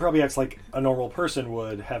 Yeah, he probably acts like a normal person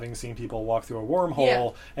would, having seen people walk through a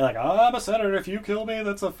wormhole, and like, I'm a senator, if you kill me,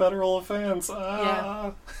 that's a federal offense.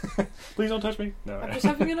 Please don't touch me. No. I'm just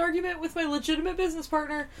having an argument with my legitimate business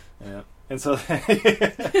partner. Yeah. And so,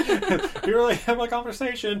 you really have a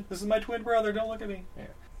conversation. This is my twin brother, don't look at me. Yeah.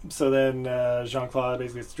 So then Jean-Claude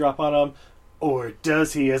basically gets to drop on him, or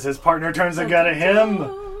does he, as his partner turns a gun at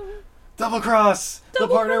him? Double cross! The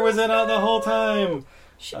partner was in on the whole time!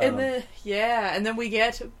 And then we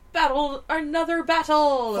get another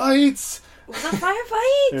battle! Fights!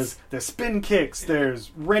 Fights! There's spin kicks,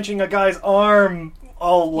 there's wrenching a guy's arm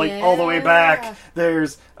all the way back.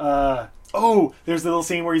 There's there's the little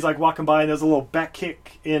scene where he's like walking by and there's a little back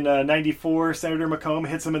kick in 94. Senator Macomb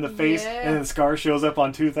hits him in the face, and then Scar shows up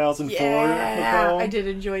on 2004. Yeah, I did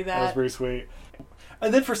enjoy that. That was very sweet.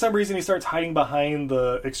 And then for some reason he starts hiding behind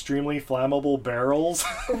the extremely flammable barrels.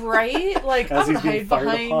 Right? Like, I'm going to hide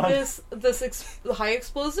behind upon. this high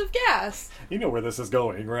explosive gas. You know where this is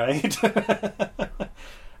going, right?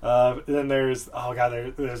 Then there's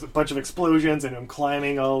a bunch of explosions and him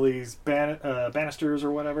climbing all these banisters or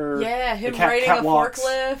whatever. Yeah, him riding a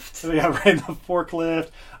forklift. Yeah, riding the forklift.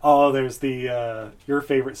 Oh, there's the your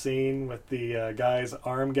favorite scene with the guy's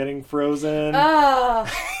arm getting frozen.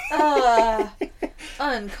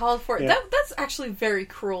 Uncalled for. Yeah. That's actually very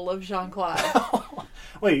cruel of Jean-Claude.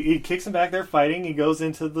 Wait, he kicks him back there fighting. He goes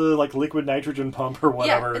into the liquid nitrogen pump or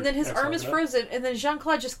whatever. Yeah, and then his arm is frozen, and then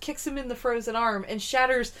Jean-Claude just kicks him in the frozen arm and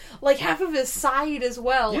shatters half of his side as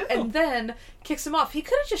well, and then kicks him off. He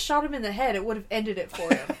could have just shot him in the head. It would have ended it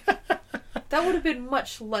for him. That would have been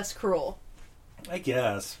much less cruel. I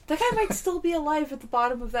guess. That guy might still be alive at the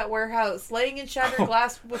bottom of that warehouse, laying in shattered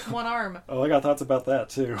glass with one arm. Oh, I got thoughts about that,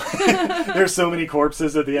 too. There's so many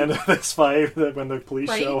corpses at the end of this fight that when the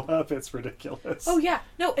police show up, it's ridiculous. Oh, yeah.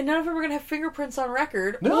 No, and none of them are going to have fingerprints on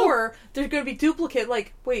record, or there's going to be duplicate,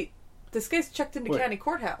 wait, this guy's checked into county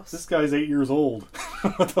courthouse. This guy's 8 years old.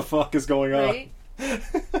 What the fuck is going on? Right?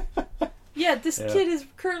 Yeah, this kid is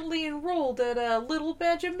currently enrolled at Little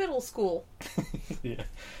Badger Middle School. Yeah.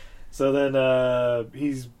 So then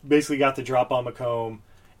he's basically got the drop on Macomb,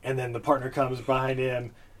 and then the partner comes behind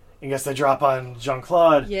him and gets the drop on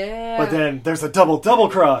Jean-Claude. Yeah. But then there's a double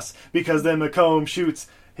cross, because then Macomb shoots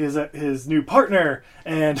his new partner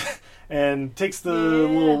and takes the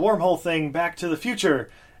little wormhole thing back to the future.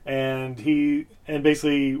 And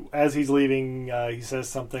basically as he's leaving, he says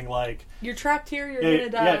something like, "You're trapped here. You're gonna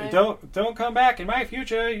die. Yeah, don't come back in my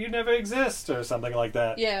future. You never exist," or something like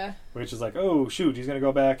that. Yeah. Which is like, oh shoot, he's gonna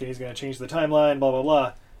go back and he's gonna change the timeline. Blah blah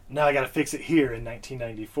blah. Now I gotta fix it here in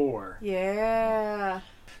 1994. Yeah.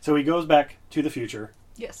 So he goes back to the future.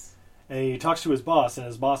 Yes. And he talks to his boss, and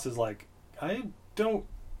his boss is like, "I don't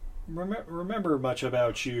remember much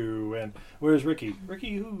about you, and where's Ricky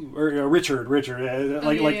who, or Richard,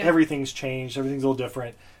 everything's changed, everything's a little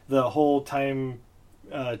different, the whole time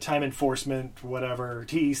enforcement, whatever,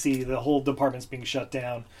 TEC, the whole department's being shut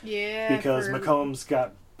down, because Macomb's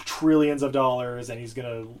got trillions of dollars and he's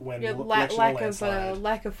gonna win election landslide.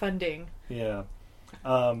 Lack of funding.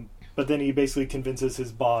 But then he basically convinces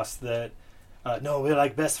his boss that no, we're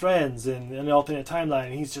like best friends in an alternate timeline,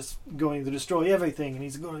 and he's just going to destroy everything, and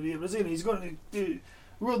he's going to be a Brazilian, he's going to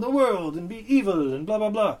rule the world and be evil and blah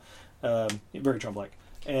blah blah. Very Trump-like.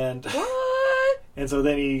 And what? And so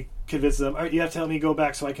then he convinces them, "All right, you have to help me go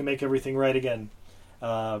back so I can make everything right again."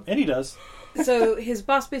 And he does. So his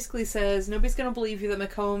boss basically says, nobody's going to believe you that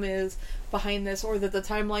Macomb is behind this, or that the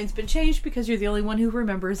timeline's been changed, because you're the only one who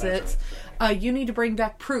remembers it. Right. You need to bring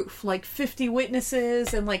back proof, 50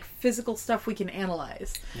 witnesses and physical stuff we can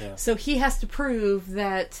analyze. Yeah. So he has to prove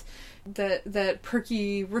that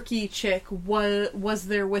perky rookie chick was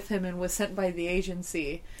there with him and was sent by the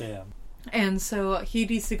agency. Yeah. And so he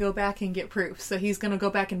needs to go back and get proof. So he's going to go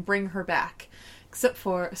back and bring her back. So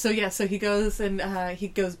he goes and he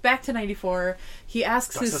goes back to 94. He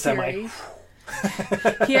asks his Siri.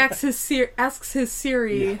 He asks his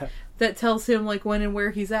Siri that tells him when and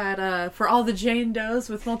where he's at for all the Jane Does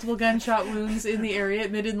with multiple gunshot wounds in the area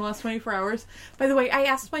admitted in the last 24 hours. By the way, I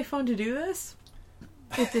asked my phone to do this.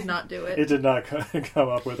 It did not do it. It did not come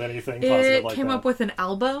up with anything positive like that. It came up with an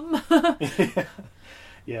album.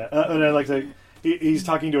 Yeah. And I like to... he's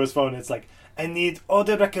talking to his phone. And it's like, I need all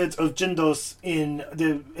the records of Jindos in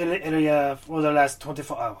the area for the last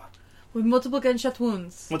 24 hours. With multiple gunshot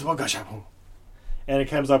wounds. Multiple gunshot wounds. And it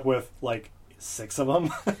comes up with, like, 6 of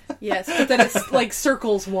them. Yes, but then it's, like,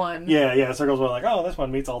 circles one. Yeah, circles one. Like, oh, this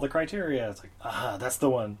one meets all the criteria. It's like, aha, that's the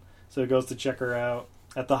one. So it goes to check her out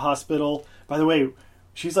at the hospital. By the way,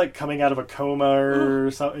 she's, like, coming out of a coma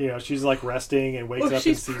or something. You know, she's, like, resting and wakes up and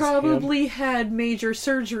sees she's probably him. had major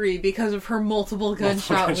surgery because of her multiple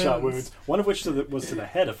gunshot wounds. One of which was to the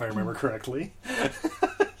head, if I remember correctly.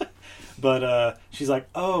 But she's like,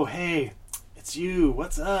 oh, hey, it's you.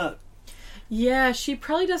 What's up? Yeah, she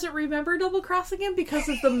probably doesn't remember double-crossing him because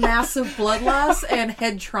of the massive blood loss and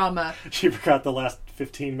head trauma. She forgot the last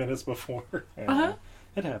 15 minutes before.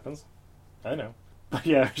 It happens. I know. But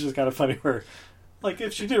yeah, it's just kind of funny where, like,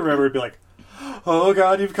 if she did remember, it'd be like, oh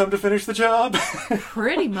God, you've come to finish the job.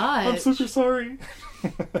 Pretty much. I'm super sorry.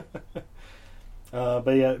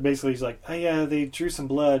 But yeah, basically he's like, oh yeah, they drew some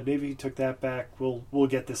blood. Maybe he took that back. We'll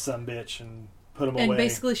get this sumbitch and put him away. And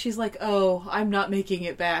basically she's like, oh, I'm not making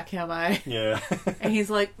it back, am I? Yeah. And he's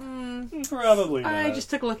like, probably not. I just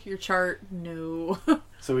took a look at your chart. No.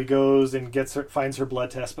 So he goes and finds her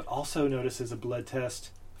blood test, but also notices a blood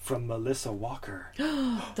test from Melissa Walker.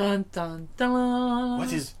 Dun dun dun.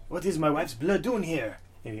 What is my wife's blood doing here?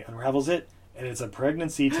 And he unravels it, and it's a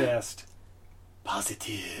pregnancy test.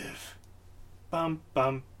 Positive. Bum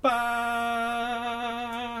bum bum.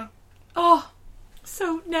 Oh,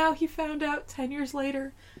 so now he found out 10 years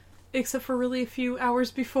later, except for really a few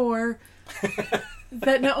hours before,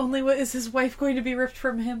 that not only is his wife going to be ripped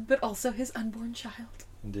from him, but also his unborn child.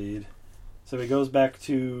 Indeed. So he goes back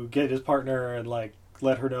to get his partner and, like,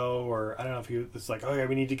 let her know, or I don't know if it's like, okay,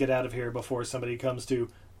 we need to get out of here before somebody comes to,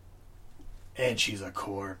 and she's a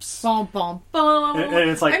corpse. Bum, bum, bum. And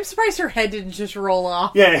it's like, I'm surprised her head didn't just roll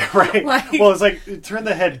off. Yeah, right. Like, well, it's like, turn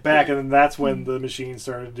the head back, and then that's when the machine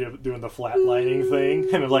started doing the flatlining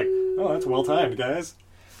thing, and it's like, oh, that's well timed, guys.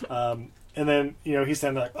 And then, you know, he's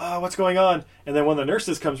standing there like, oh, what's going on? And then one of the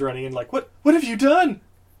nurses comes running in like, what have you done?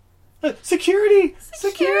 Security!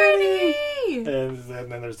 And then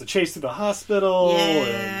there's the chase to the hospital.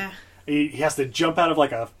 Yeah. And he has to jump out of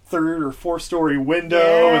like a 3rd or 4th story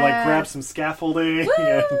window and like grab some scaffolding.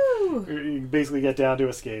 And basically get down to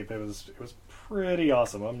escape. It was pretty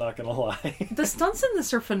awesome, I'm not gonna lie. The stunts in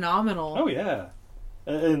this are phenomenal. Oh yeah.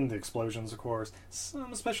 And the explosions, of course.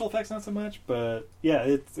 Some special effects, not so much, but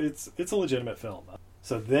yeah, it's a legitimate film.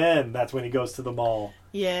 So then that's when he goes to the mall.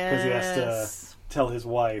 Yes. Because he has to tell his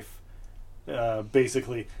wife,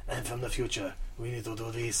 basically, I'm from the future. We need to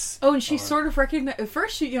do this. Oh, and she sort of recognized... At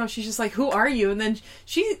first, she's just like, who are you? And then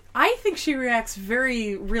I think she reacts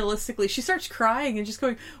very realistically. She starts crying and just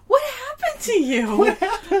going, what happened to you? What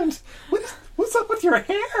happened? What's up with your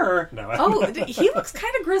hair? No. He looks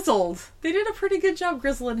kind of grizzled. They did a pretty good job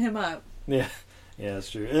grizzling him up. Yeah, that's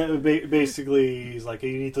true. Basically, he's like,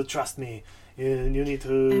 you need to trust me. You need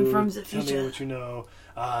to I'm from the tell future. me what you know.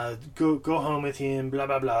 Go home with him, blah,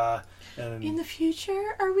 blah, blah. And in the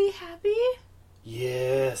future, are we happy?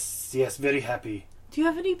 Yes, very happy. Do you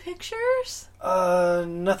have any pictures?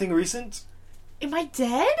 Nothing recent. Am I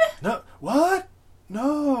dead? No, what?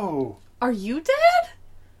 No. Are you dead?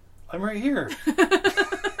 I'm right here. Wait,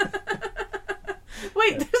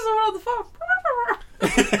 there's someone on the phone.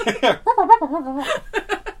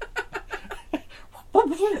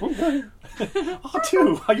 Oh,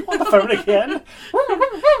 two. Are you on the phone again?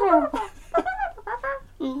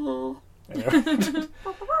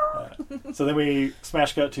 So then we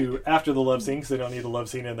smash cut to after the love scene, because they don't need a love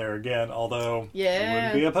scene in there again, although I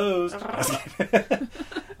wouldn't be opposed.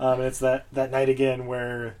 And it's that night again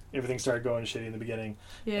where everything started going shitty in the beginning.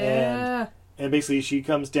 Yeah. And basically she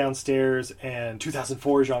comes downstairs and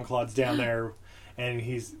 2004 Jean-Claude's down there and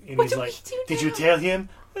he's like, did you tell him?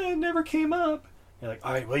 It never came up. You're like,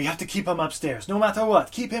 alright, well you have to keep him upstairs. No matter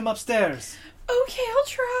what, keep him upstairs. Okay, I'll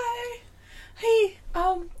try. Hey,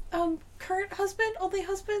 current husband, only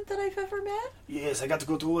husband that I've ever met? Yes, I got to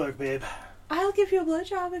go to work, babe. I'll give you a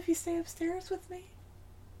blowjob if you stay upstairs with me.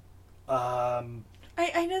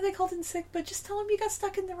 I know they called in sick, but just tell him you got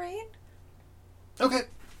stuck in the rain. Okay.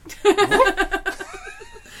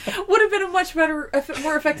 Would have been a much better,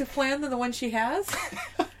 more effective plan than the one she has.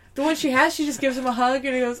 The one she has, she just gives him a hug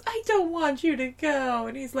and he goes, I don't want you to go.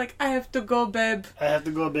 And he's like, I have to go, babe. I have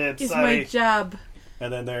to go, babe. It's Sorry. my job.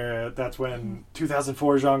 And then that's when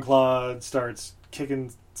 2004 Jean-Claude starts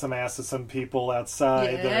kicking some ass to some people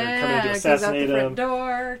outside that are coming to assassinate goes out the him. front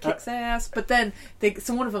door, kicks ass. But then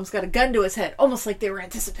one of them's got a gun to his head, almost like they were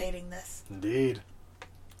anticipating this. Indeed.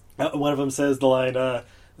 One of them says the line,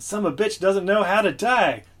 some a bitch doesn't know how to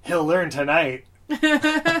die. He'll learn tonight.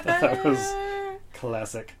 That was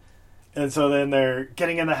classic. And so then they're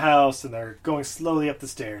getting in the house and they're going slowly up the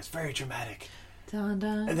stairs. Very dramatic. Dun,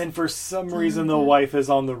 dun, And then for some reason the wife is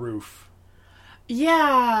on the roof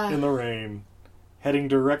yeah. in the rain, heading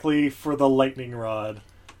directly for the lightning rod.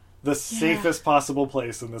 The safest possible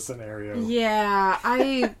place in this scenario. Yeah,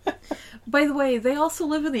 by the way, they also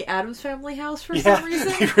live in the Addams Family house for some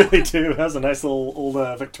reason. They really do. It has a nice little old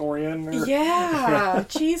Victorian. Yeah,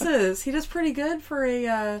 Jesus, he does pretty good for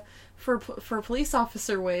a for police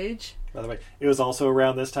officer wage. By the way, it was also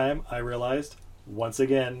around this time I realized, once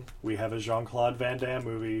again, we have a Jean-Claude Van Damme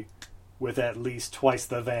movie with at least twice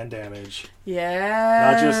the Van Damage.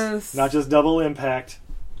 Yes. Not just Double Impact,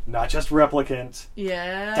 not just Replicant.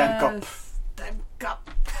 Yes. Damn cop.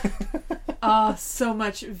 So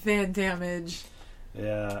much Van Damage.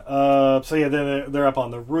 Yeah. So yeah, then they're up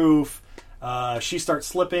on the roof. She starts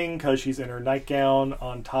slipping because she's in her nightgown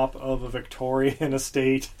on top of a Victorian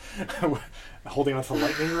estate, holding onto the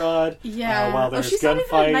lightning rod. Yeah. While there's she's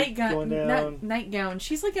gunfight not even going down. Nightgown.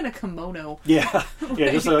 She's like in a kimono. Yeah.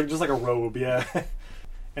 Yeah. Just like a robe. Yeah.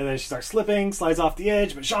 And then she starts slipping, slides off the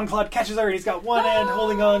edge, but Jean-Claude catches her, and he's got one end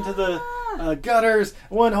holding on to the gutters,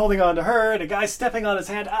 one holding on to her, and a guy stepping on his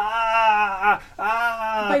hand.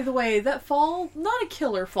 By the way, that fall, not a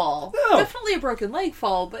killer fall. No. Definitely a broken leg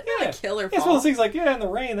fall, but not a killer fall. It's one of those things like, in the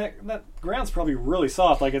rain, that ground's probably really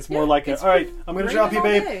soft. Like, it's more like, it's all right, been I'm going to drop you,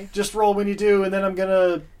 raining all babe. day. Just roll when you do, and then I'm going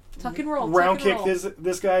to tuck and roll, round tuck and kick roll.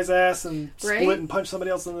 this guy's ass and Right? split and punch somebody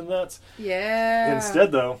else in the nuts. Yeah.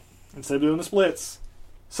 Instead of doing the splits,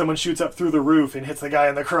 someone shoots up through the roof and hits the guy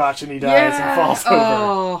in the crotch, and he dies and falls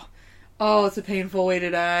over. Oh, it's a painful way to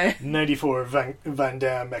die. 94 Van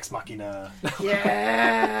Damme Ex Machina.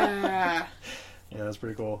 Yeah. Yeah, that's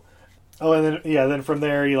pretty cool. Oh, and then from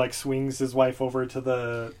there he like swings his wife over to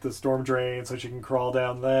the storm drain so she can crawl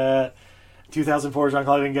down that. 2004,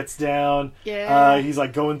 Jean-Claude gets down. Yeah. He's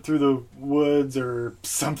like going through the woods or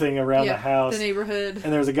something around the house. The neighborhood.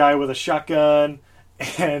 And there's a guy with a shotgun,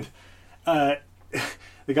 and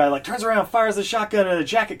the guy like turns around, fires the shotgun at a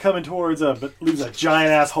jacket coming towards him, but leaves a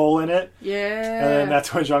giant ass hole in it. Yeah. And then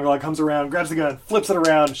that's when Jean-Claude comes around, grabs the gun, flips it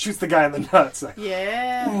around, and shoots the guy in the nuts. Like,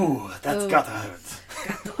 yeah. ooh, that's got to hurt.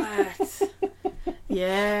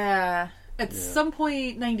 Yeah. At some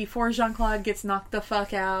point, 94, Jean-Claude gets knocked the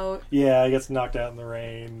fuck out. Yeah, he gets knocked out in the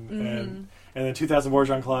rain. And then 2004,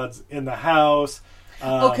 Jean-Claude's in the house.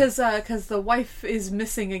 Because the wife is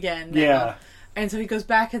missing again now. Yeah. And so he goes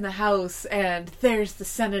back in the house, and there's the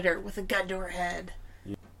senator with a gun to her head.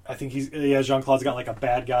 I think Jean-Claude's got like a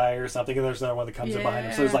bad guy or something, and there's another one that comes in behind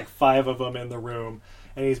him. So there's like 5 of them in the room.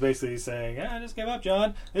 And he's basically saying, just give up,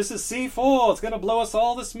 John. This is C4. It's going to blow us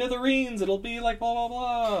all to smithereens. It'll be like blah, blah,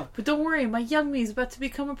 blah. But don't worry, my young me's about to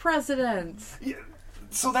become a president. Yeah,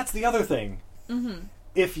 so that's the other thing. Mm-hmm.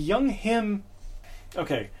 If young him...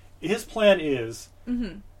 Okay, his plan is...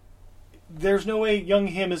 Mm-hmm. There's no way young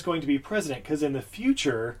him is going to be president, because in the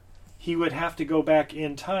future, he would have to go back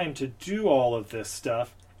in time to do all of this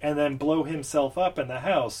stuff and then blow himself up in the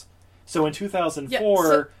house. So in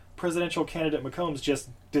 2004... presidential candidate McCombs just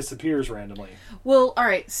disappears randomly. Well, all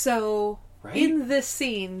right. So right? In this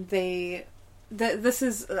scene, this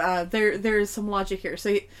is there's some logic here.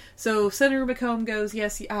 So Senator McComb goes,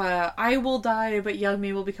 "Yes, I will die, but young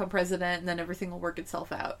me will become president, and then everything will work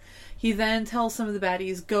itself out." He then tells some of the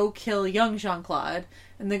baddies, "Go kill young Jean-Claude,"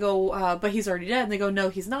 and they go, "But he's already dead." And they go, "No,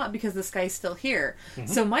 he's not, because this guy's still here."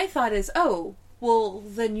 Mm-hmm. So my thought is, oh, well,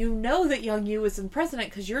 then you know that young you isn't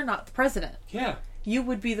president because you're not the president. Yeah. You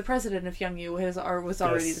would be the president if Young Yu was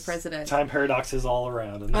already the president. Time paradoxes all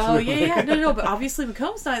around. Oh, yeah. No. But obviously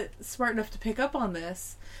McComb's not smart enough to pick up on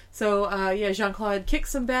this. So, Jean-Claude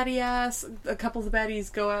kicks some baddie ass. A couple of the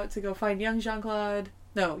baddies go out to go find young Jean-Claude.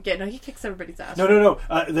 No, he kicks everybody's ass. No.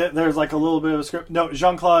 There's like a little bit of a script. No,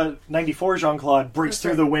 94 Jean-Claude breaks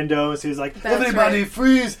through the windows. He's like, everybody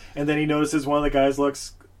freeze! And then he notices one of the guys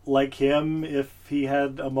looks like him if he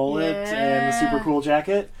had a mullet and a super cool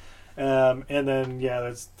jacket. And then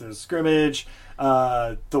there's scrimmage.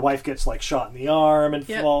 The wife gets like shot in the arm and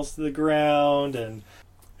falls to the ground, and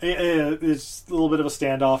it's a little bit of a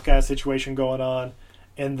standoff kind of situation going on.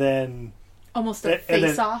 And then almost a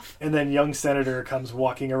face-off. And then young senator comes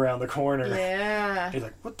walking around the corner. Yeah, he's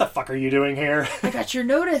like, "What the fuck are you doing here?" I got your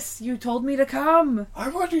notice. You told me to come. I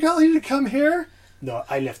want to tell you to come here. No,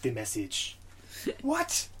 I left the message.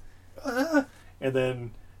 What? And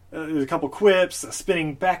then. There's a couple quips, a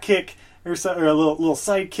spinning back kick, or a little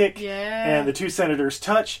side kick, and the two senators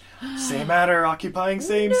touch. Same matter, occupying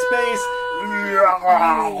same space.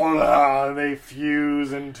 They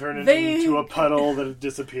fuse and turn into a puddle that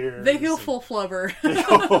disappears. They go full flubber. They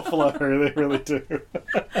go full flubber. They really do.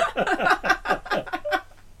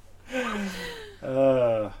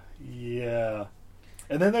 Yeah.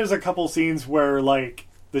 And then there's a couple scenes where, like,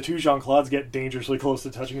 the two Jean-Claudes get dangerously close to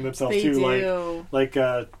touching themselves, They too. do. Like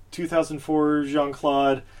 2004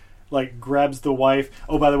 Jean-Claude, like, grabs the wife.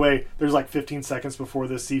 Oh, by the way, there's, like, 15 seconds before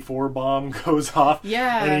the C4 bomb goes off.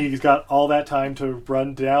 Yeah. And he's got all that time to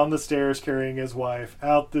run down the stairs carrying his wife,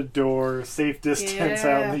 out the door, safe distance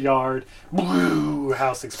out in the yard. Woo!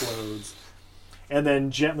 House explodes. And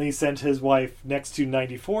then gently sent his wife next to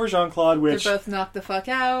 94 Jean-Claude, which... They're both knocked the fuck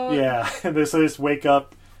out. Yeah. So they just wake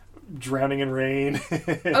up drowning in rain.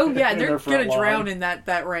 Oh, yeah. They're going to drown in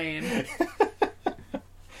that rain.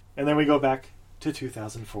 And then we go back to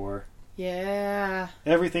 2004. Yeah.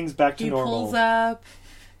 Everything's back to normal. He pulls up.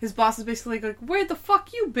 His boss is basically like, where the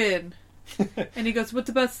fuck you been? And he goes, what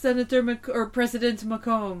about or President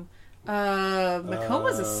Macomb? Macomb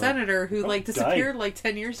was a senator who disappeared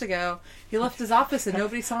 10 years ago. He left his office and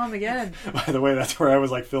nobody saw him again. By the way, that's where I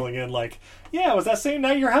was filling in yeah, it was that same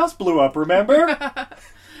night your house blew up, remember?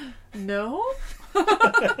 No.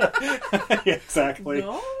 Yeah, exactly.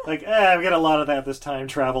 No? We get a lot of that, this time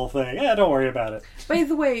travel thing. Yeah, don't worry about it. By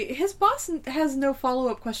the way, his boss has no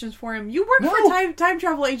follow-up questions for him. You work for a time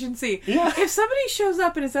travel agency. Yeah. If somebody shows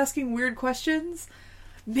up and is asking weird questions,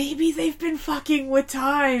 maybe they've been fucking with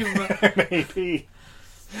time.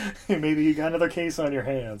 Maybe you got another case on your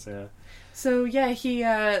hands, yeah. So,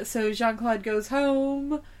 yeah, so Jean-Claude goes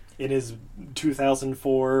home. In his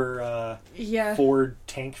 2004 Ford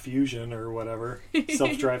Tank Fusion or whatever,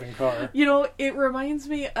 self-driving car. It reminds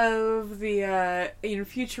me of the, in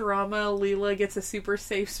Futurama, Leela gets a super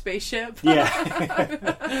safe spaceship. Yeah.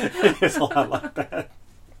 It's a lot like that.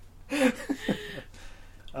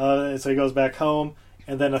 So he goes back home,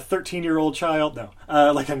 and then a 13-year-old child,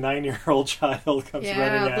 like a 9-year-old child comes running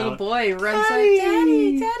out. Yeah, little boy runs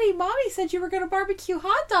Daddy, Mommy said you were going to barbecue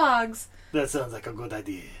hot dogs. That sounds like a good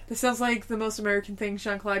idea. This sounds like the most American thing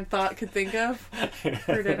Jean-Claude could think of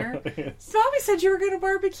for dinner. Yes. Mommy said you were going to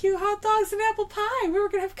barbecue hot dogs and apple pie. We were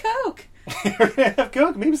going to have Coke. We're going to have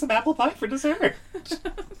Coke. Maybe some apple pie for dessert.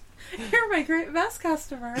 You're my best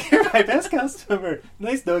customer. You're my best customer.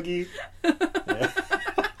 Nice doggy. Yeah.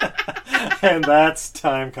 And that's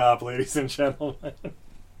Time Cop, ladies and gentlemen.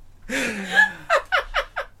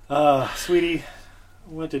 Sweetie,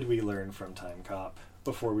 what did we learn from Time Cop?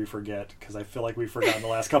 Before we forget, because I feel like we've forgotten the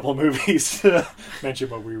last couple of movies to mention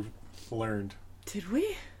what we learned. Did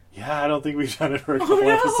we? Yeah, I don't think we've done it for a couple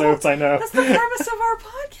episodes, I know. That's the premise of our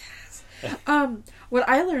podcast. What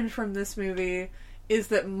I learned from this movie is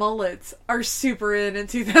that mullets are super in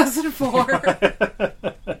 2004.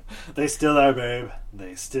 They still are, babe.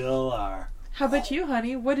 They still are. How about you,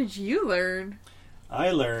 honey? What did you learn? I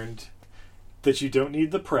learned that you don't need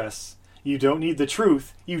the press, you don't need the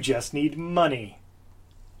truth, you just need money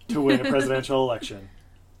to win a presidential election.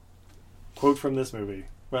 Quote from this movie.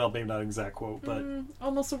 Well, maybe not an exact quote, but...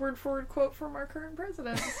 almost a word-for-word quote from our current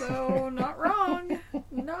president, so not wrong.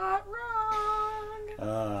 Not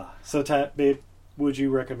wrong. Babe, would you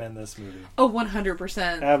recommend this movie? Oh,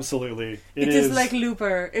 100%. Absolutely. It is like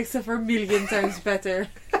Looper, except for a million times better.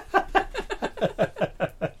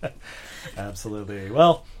 Absolutely.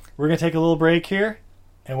 Well, we're going to take a little break here,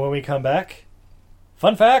 and when we come back,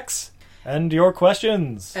 fun facts! And your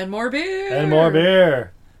questions. And more beer. And more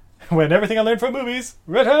beer. When everything I learned from movies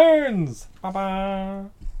returns. Bye-bye.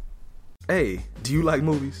 Hey, do you like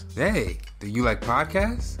movies? Hey, do you like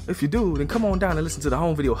podcasts? If you do, then come on down and listen to the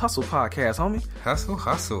Home Video Hustle podcast, homie.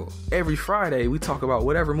 Hustle. Every Friday, we talk about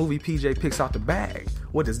whatever movie PJ picks out the bag.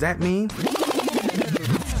 What does that mean?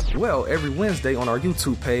 Well, every Wednesday on our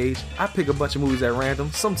YouTube page, I pick a bunch of movies at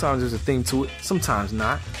random. Sometimes there's a theme to it, sometimes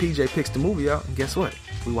not. PJ picks the movie out, and guess what?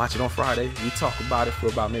 We watch it on Friday. We talk about it for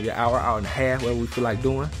about maybe an hour and a half, whatever we feel like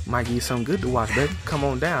doing. Might give you something good to watch, baby. Come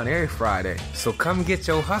on down every Friday. So come get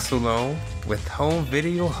your hustle on with Home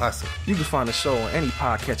Video Hustle. You can find the show on any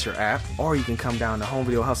podcatcher app, or you can come down to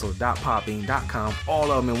homevideohustle.podbean.com.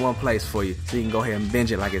 All of them in one place for you, so you can go ahead and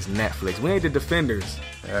binge it like it's Netflix. We ain't the Defenders,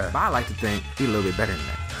 but I like to think we a little bit better than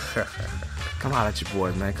that. Come holler at your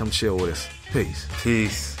boys, man. Come chill with us. Peace.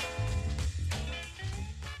 Peace.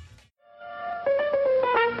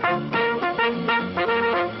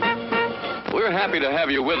 We're happy to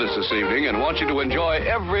have you with us this evening and want you to enjoy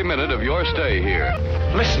every minute of your stay here.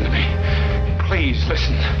 Listen to me. Please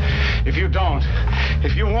listen. If you don't,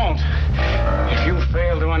 if you won't, if you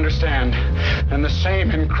fail to understand, then the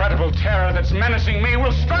same incredible terror that's menacing me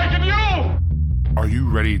will strike at you! Are you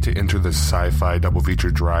ready to enter the sci-fi double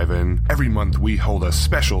feature drive-in? Every month we hold a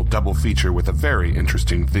special double feature with a very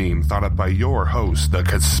interesting theme thought up by your host, the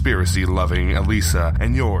conspiracy-loving Elisa,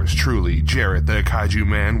 and yours truly, Jarrett the Kaiju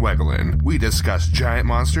Man Wegelin. We discuss giant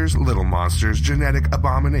monsters, little monsters, genetic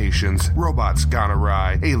abominations, robots gone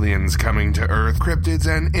awry, aliens coming to Earth, cryptids,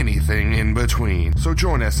 and anything in between. So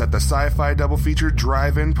join us at the Sci-Fi Double Feature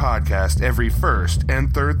Drive-In Podcast every first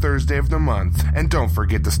and third Thursday of the month. And don't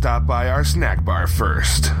forget to stop by our snack bar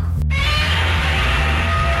first.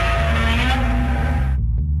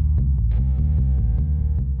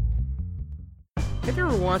 Have you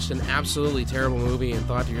ever watched an absolutely terrible movie and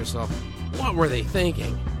thought to yourself, what were they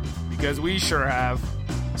thinking? Because we sure have.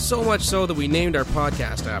 So much so that we named our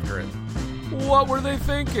podcast after it. What were they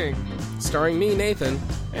thinking? Starring me, Nathan.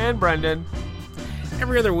 And Brendan.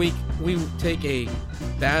 Every other week, we take a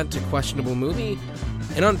bad to questionable movie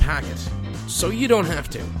and unpack it, so you don't have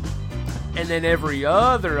to. And then every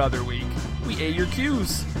other week, we A your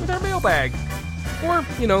Q's with our mailbag. Or,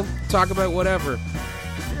 talk about whatever.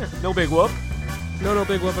 Yeah, no big whoop. No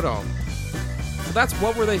big whoop at all. So that's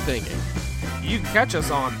What Were They Thinking? You can catch us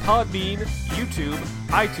on Podbean, YouTube,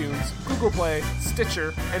 iTunes, Google Play,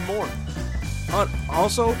 Stitcher, and more. On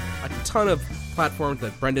also a ton of platforms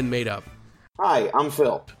that Brendan made up. Hi, I'm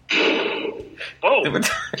Phil. Whoa! Did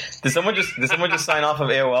someone just sign off of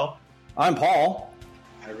AOL? I'm Paul.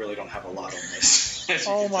 I really don't have a lot on this.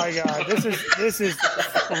 Oh my god, this is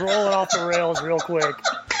rolling off the rails real quick.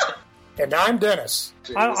 And I'm Dennis.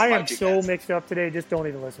 I am so mixed up today, just don't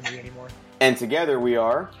even listen to me anymore. And together we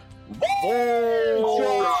are...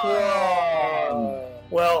 Voltron!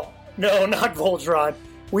 Well, no, not Voltron.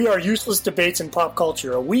 We are Useless Debates in Pop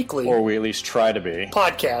Culture, a weekly... Or we at least try to be.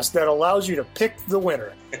 ...podcast that allows you to pick the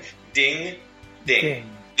winner. Ding, ding.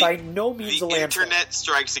 By no means the a lamp. internet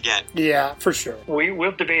strikes again. Yeah, for sure.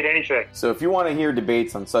 We'll debate anything. So if you want to hear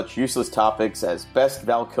debates on such useless topics as Best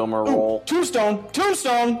Val Kilmer Role,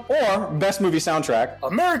 Tombstone, or Best Movie Soundtrack,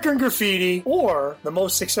 American Graffiti, or the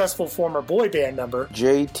most successful former boy band member,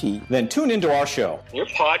 JT, then tune into our show. Your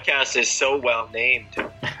podcast is so well named.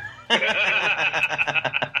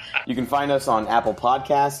 You can find us on Apple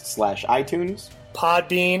Podcasts / iTunes,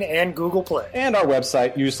 Podbean, and Google Play. And our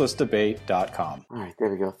website, uselessdebate.com. All right, there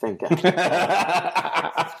we go. Thank God.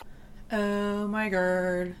 Oh my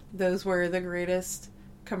god. Those were the greatest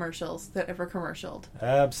commercials that ever commercialed.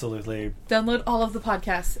 Absolutely. Download all of the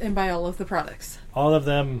podcasts and buy all of the products. All of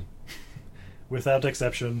them, without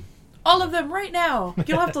exception. All of them right now. You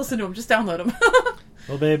don't have to listen to them, just download them.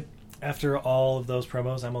 Well, babe, after all of those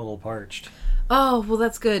promos, I'm a little parched. Oh, well,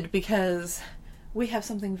 that's good, because we have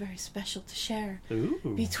something very special to share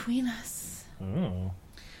between us. Oh.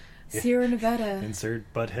 Sierra Nevada.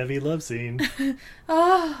 Insert butt-heavy love scene.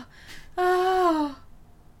 Oh.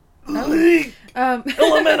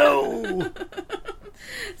 Elemento!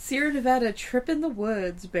 Sierra Nevada Trip in the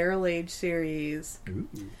Woods Barrel Age Series.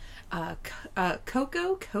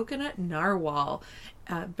 Cocoa Coconut Narwhal.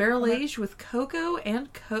 Barrel aged with cocoa and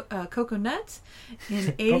coconut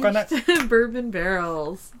in aged bourbon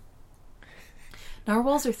barrels.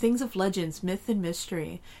 Narwhals are things of legends, myth, and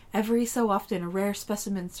mystery. Every so often, a rare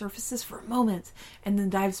specimen surfaces for a moment and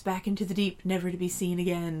then dives back into the deep, never to be seen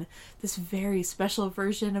again. This very special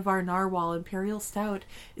version of our Narwhal Imperial Stout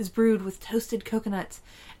is brewed with toasted coconut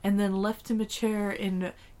and then left to mature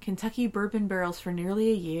in Kentucky bourbon barrels for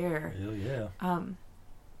nearly a year. Hell yeah.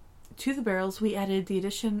 To the barrels, we added the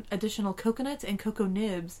additional coconut and cocoa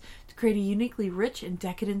nibs to create a uniquely rich and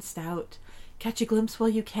decadent stout. Catch a glimpse while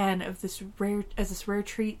you can of this rare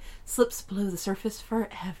treat slips below the surface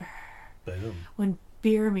forever. Boom. When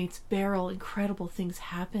beer meets barrel, incredible things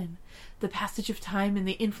happen. The passage of time and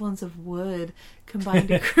the influence of wood combine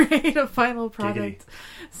to create a final product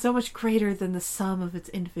so much greater than the sum of its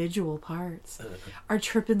individual parts. Our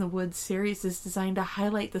Trip in the Woods series is designed to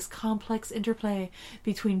highlight this complex interplay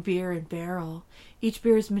between beer and barrel. Each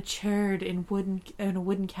beer is matured in a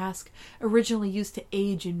wooden cask, originally used to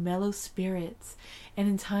age in mellow spirits,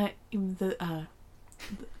 and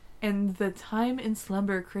the time in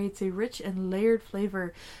slumber creates a rich and layered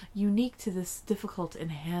flavor unique to this difficult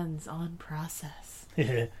and hands-on process.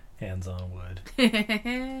 Hands-on wood.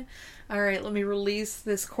 Alright, let me release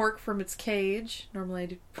this cork from its cage. Normally I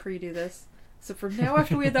do pre-do this. So from now,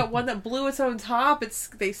 after we had that one that blew its own top,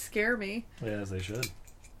 they scare me. Yeah, as they should.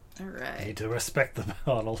 Alright. Need to respect the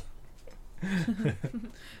bottle.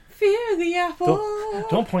 Fear the apple!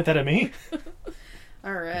 Don't point that at me.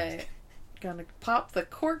 Alright. Gonna pop the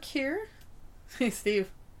cork here. Hey, Steve.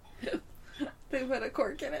 They put a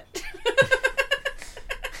cork in it.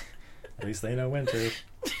 At least they know when to.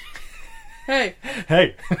 Hey.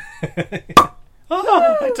 Hey.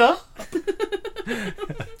 Oh, hi, Tom.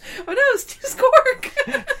 Oh no, Steve Scork!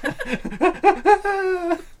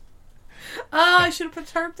 I should have put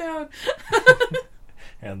the tarp down.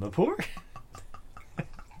 And the poor.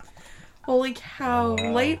 Holy cow,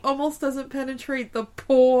 Wow. light almost doesn't penetrate the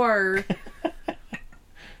pore.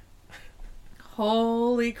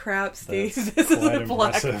 Holy crap, Steve. That's This is quite a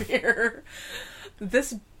black impressive. mirror.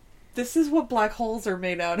 This is what black holes are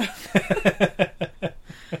made out of.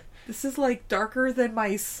 This is like darker than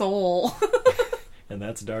my soul. And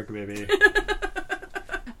that's dark, baby.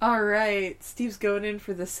 Alright, Steve's going in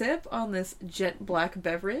for the sip on this jet black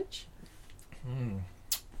beverage.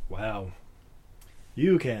 Wow.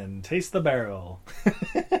 You can taste the barrel.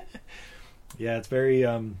 Yeah, it's very,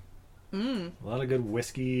 a lot of good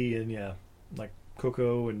whiskey and, yeah, like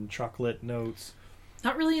cocoa and chocolate notes.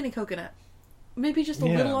 Not really any coconut. Maybe just a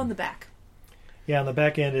Yeah. little on the back. Yeah, on the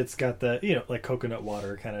back end, it's got the, like coconut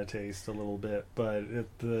water kind of taste a little bit, but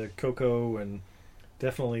the cocoa and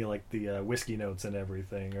definitely like the whiskey notes and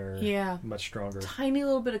everything are much stronger. Tiny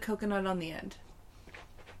little bit of coconut on the end.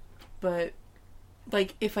 But,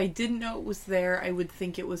 like, if I didn't know it was there, I would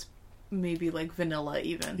think it was maybe like vanilla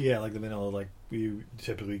even. Yeah, like the vanilla like you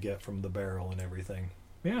typically get from the barrel and everything.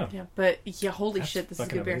 Yeah. Yeah, but yeah, holy That's shit, this is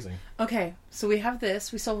fucking good beer. amazing. Okay, so we have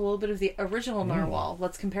this. We still have a little bit of the original Narwhal.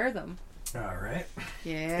 Let's compare them. All right.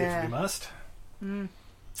 Yeah. If we must. Mm.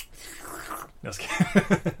 No, just kidding.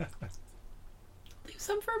 Leave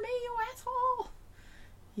some for me, you asshole.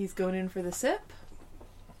 He's going in for the sip.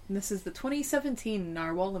 And this is the 2017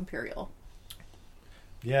 Narwhal Imperial.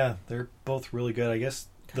 Yeah, they're both really good. I guess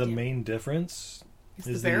the main difference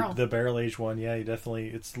is the barrel. the barrel aged one. Yeah, you definitely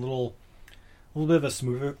it's a little bit of a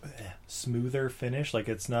smoother finish. Like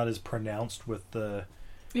it's not as pronounced with the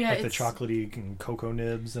the chocolatey and cocoa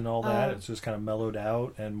nibs and all that. It's just kind of mellowed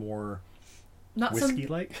out and more whiskey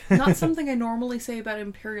like. Not something I normally say about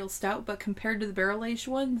Imperial Stout, but compared to the barrel aged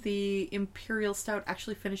one, the Imperial Stout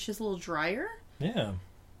actually finishes a little drier. Yeah,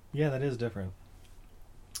 that is different.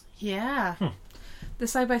 Yeah. The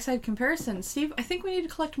side-by-side comparison. Steve, I think we need to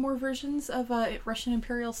collect more versions of Russian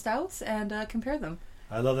Imperial Stouts and compare them.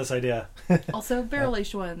 I love this idea. Also,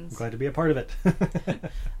 barrel-aged ones. I'm glad to be a part of it.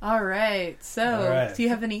 All right. So, do you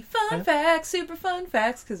have any fun facts, super fun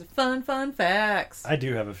facts? Because fun facts. I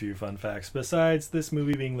do have a few fun facts. Besides this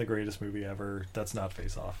movie being the greatest movie ever, that's not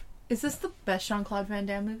Face Off. Is this the best Jean-Claude Van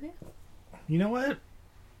Damme movie? You know what?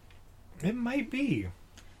 It might be.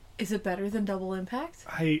 Is it better than Double Impact?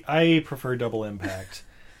 I prefer Double Impact,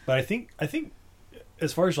 but I think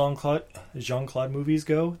as far as Jean-Claude movies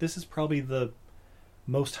go, this is probably the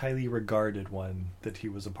most highly regarded one that he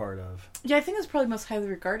was a part of. Yeah, I think it's probably most highly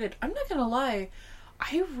regarded. I'm not gonna lie,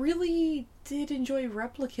 I really did enjoy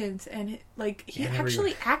Replicant, and he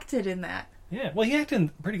actually acted in that. Yeah, well, he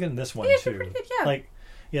acted pretty good in this one too. Pretty good, yeah. Like,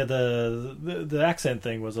 yeah, the accent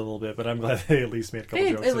thing was a little bit, but I'm glad they at least made a couple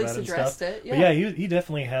jokes at about least it and addressed stuff. it. Yeah. But yeah, he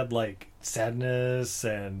definitely had like sadness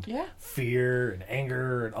and fear and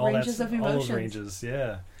anger and all Ranges that. of emotions. All those ranges,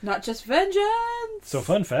 yeah. Not just vengeance. So,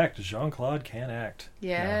 fun fact: Jean-Claude can act.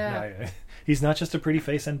 Yeah. No, he's not just a pretty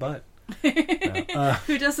face and butt. No.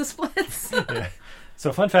 Who does the splits? Yeah.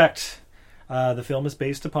 So, fun fact: the film is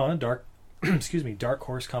based upon Dark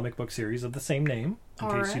Horse comic book series of the same name. In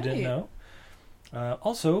case you didn't know.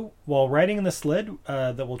 Also, while riding in the sled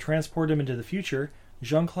that will transport him into the future,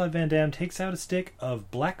 Jean-Claude Van Damme takes out a stick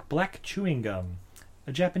of Black chewing gum,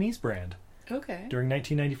 a Japanese brand. Okay. During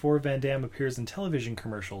 1994, Van Damme appears in television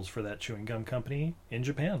commercials for that chewing gum company in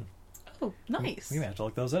Japan. Oh, nice. We might have to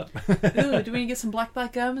look those up. Ooh, do we need to get some Black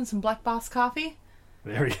gum and some Black Boss coffee?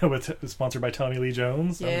 There we go. It's sponsored by Tommy Lee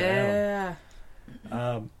Jones. Yeah.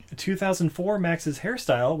 2004, Max's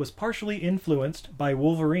hairstyle was partially influenced by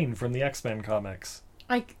Wolverine from the X-Men comics.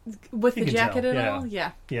 Like, with the jacket tell. and all?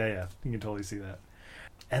 Yeah. Yeah. You can totally see that.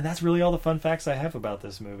 And that's really all the fun facts I have about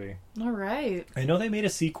this movie. All right. I know they made a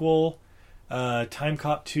sequel, Time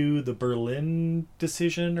Cop 2, The Berlin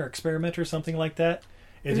Decision or Experiment or something like that.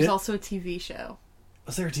 There's also a TV show.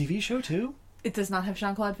 Was there a TV show too? It does not have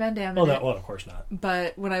Jean-Claude Van Damme in it. Well, of course not.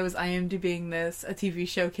 But when I was IMDbing this, a TV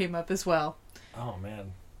show came up as well. Oh,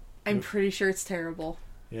 man. I'm pretty sure it's terrible.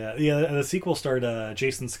 Yeah. The sequel starred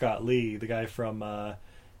Jason Scott Lee, the guy from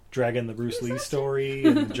Dragon, the Bruce Lee story,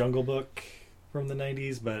 and Jungle Book from the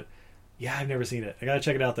 90s. But yeah, I've never seen it. I gotta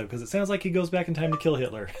check it out though, because it sounds like he goes back in time to kill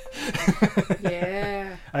Hitler.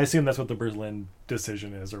 Yeah. I assume that's what the Berlin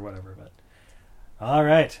Decision is or whatever. But all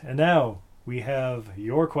right, and now we have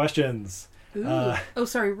your questions. Ooh.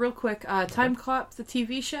 Sorry, real quick. Time Cop, the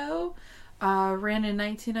TV show, ran in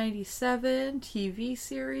 1997, TV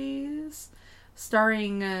series,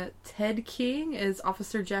 starring Ted King as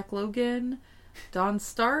Officer Jack Logan, Don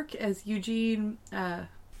Stark as Eugene.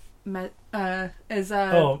 Matuzak. As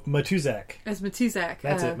Matuzak.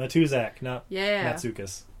 That's it, Matuzak, not Yeah.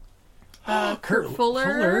 Matsoukas. Kurt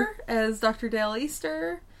Fuller as Dr. Dale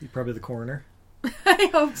Easter. You're probably the coroner. I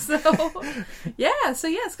hope so. Yeah, so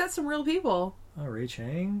it's got some real people. Oh, Ray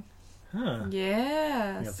Chang? Huh.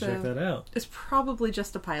 Yeah. You have to check that out. It's probably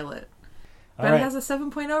just a pilot. But All right. it has a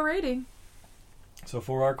 7.0 rating. So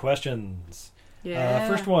for our questions. Yeah.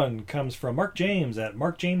 First one comes from Mark James at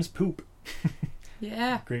Mark James Poop.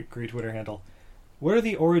 Yeah. Great Twitter handle. What are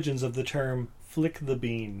the origins of the term flick the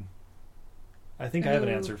bean? I think I have an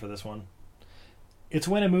answer for this one. It's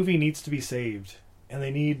when a movie needs to be saved, and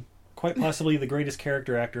they need quite possibly the greatest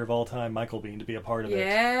character actor of all time, Michael Biehn, to be a part of it.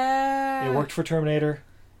 Yeah. It worked for Terminator.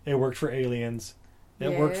 It worked for Aliens.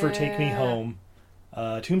 It worked for Take Me Home.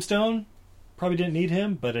 Tombstone probably didn't need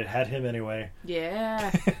him, but it had him anyway.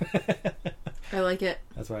 Yeah. I like it.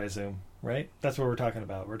 That's what I assume, right? That's what we're talking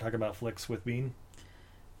about. We're talking about flicks with Bean.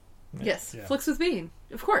 Yes, Yeah. Flicks with Bean,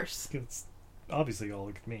 of course. It's obviously all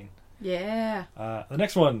with Bean. Yeah. The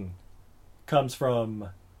next one comes from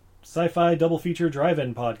Sci-Fi Double Feature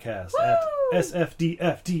Drive-In Podcast at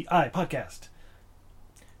SFDFDI Podcast.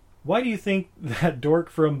 Why do you think that dork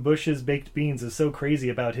from Bush's Baked Beans is so crazy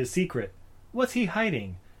about his secret? What's he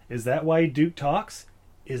hiding? Is that why Duke talks?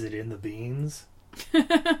 Is it in the beans? Do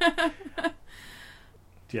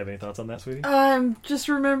you have any thoughts on that, sweetie? I'm just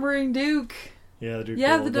remembering Duke. Yeah, the Duke.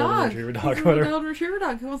 Yeah, the the dog. Golden Retriever dog. The Whatever. Golden Retriever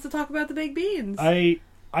dog who wants to talk about the baked beans.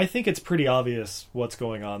 I think it's pretty obvious what's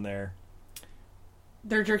going on there.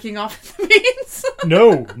 They're jerking off at the beans?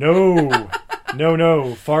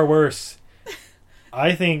 No. Far worse.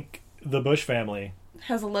 I think the Bush family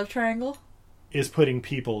Has a love triangle? is putting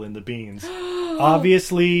people in the beans.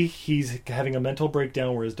 Obviously, he's having a mental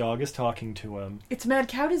breakdown where his dog is talking to him. It's mad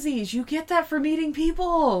cow disease. You get that from eating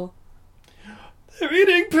people. They're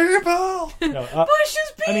eating people! No,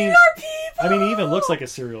 Bush's beans are people! I mean, he even looks like a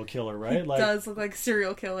serial killer, right? It does look like a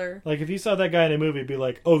serial killer. Like, if you saw that guy in a movie, it'd be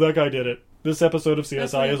like, oh, that guy did it. This episode of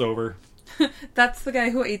CSI is over. That's the guy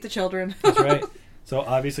who ate the children. That's right. So,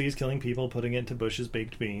 obviously, he's killing people, putting it into Bush's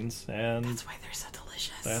baked beans, and... That's why they're so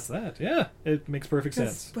delicious. That's that. Yeah, it makes perfect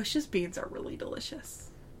sense. Bush's beans are really delicious.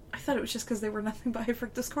 I thought it was just because they were nothing but high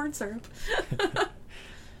fructose corn syrup.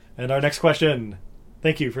 And our next question...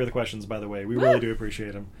 Thank you for the questions, by the way. We really do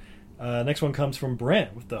appreciate them. Next one comes from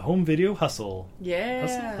Brent with the Home Video Hustle.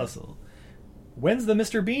 Yeah. Hustle. When's the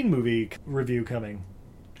Mr. Bean movie review coming?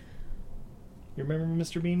 You remember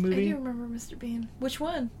Mr. Bean movie? I do remember Mr. Bean. Which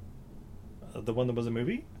one? The one that was a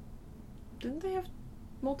movie? Didn't they have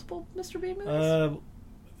multiple Mr. Bean movies?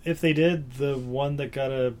 If they did, the one that got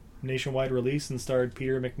a nationwide release and starred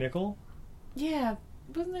Peter McNichol? Yeah.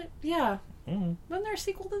 Wasn't it? Yeah. Mm-hmm. Wasn't there a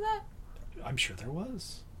sequel to that? I'm sure there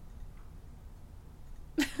was.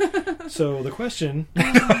 So the question...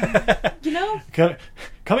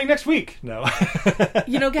 coming next week. No.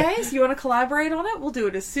 Guys, you want to collaborate on it? We'll do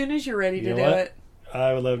it as soon as you're ready to do it.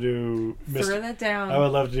 I would love to... Throw that down. I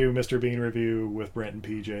would love to do Mr. Bean review with Brent and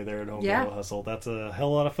PJ there at Home Video Hustle. That's a hell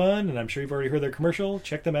of a lot of fun, and I'm sure you've already heard their commercial.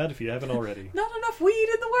 Check them out if you haven't already. Not enough weed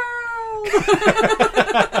in the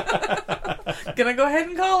world! Gonna go ahead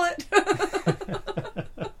and call it.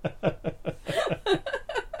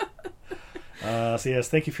 So yes,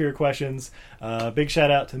 thank you for your questions. Big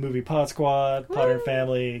shout out to the Movie Pod Squad, Potter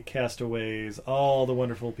Family, Castaways, all the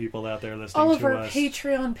wonderful people out there listening to us. All of our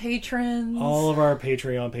Patreon patrons. All of our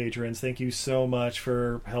Patreon patrons. Thank you so much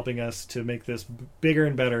for helping us to make this bigger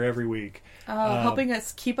and better every week. Helping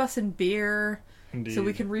us keep us in beer. Indeed. So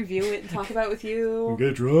we can review it and talk about it with you.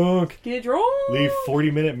 Get drunk. Get drunk. Leave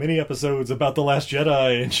 40-minute mini episodes about The Last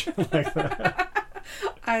Jedi and shit like that.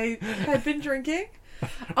 I had been drinking.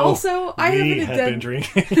 Also, I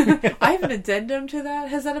have an addendum to that.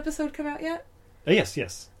 Has that episode come out yet?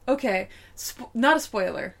 Yes. Okay. Not a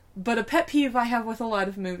spoiler, but a pet peeve I have with a lot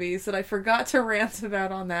of movies that I forgot to rant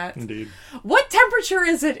about on that. Indeed. What temperature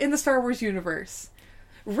is it in the Star Wars universe?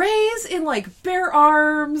 Rey's in, bare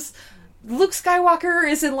arms. Luke Skywalker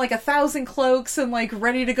is in 1,000 cloaks and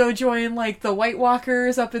ready to go join the White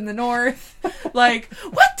Walkers up in the north.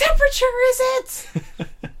 What temperature is it?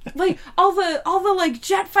 all the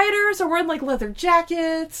jet fighters are wearing leather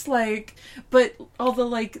jackets, but all the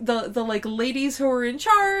the ladies who are in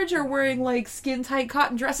charge are wearing skin tight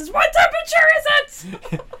cotton dresses. What temperature is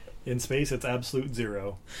it? In space, it's absolute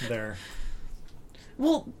zero there.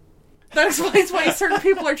 Well, that explains why certain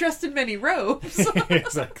people are dressed in many robes.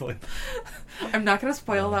 Exactly. I'm not going to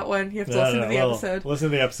spoil that one. You have to listen to the episode. Listen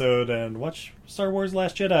to the episode and watch Star Wars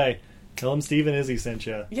Last Jedi. Tell him Steve and Izzy sent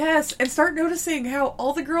you. Yes, and start noticing how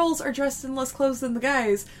all the girls are dressed in less clothes than the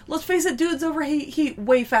guys. Let's face it, dudes overheat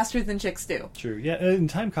way faster than chicks do. True. Yeah, in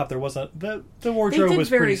Time Cop there wasn't... The wardrobe was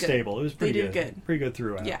pretty good. stable. It was pretty They did good. Pretty good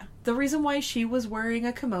throughout. Yeah. The reason why she was wearing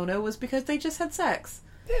a kimono was because they just had sex.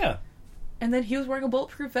 Yeah. And then he was wearing a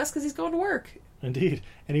bulletproof vest because he's going to work. Indeed.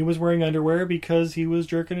 And he was wearing underwear because he was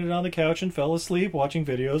jerking it on the couch and fell asleep watching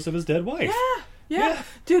videos of his dead wife. Yeah.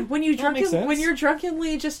 Dude, when you're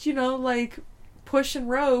drunkenly just, like... push and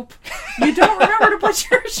rope, you don't remember to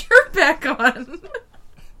put your shirt back on.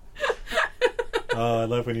 Oh, I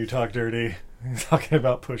love when you talk dirty. Talking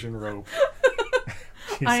about push and rope.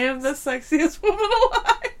 I am the sexiest woman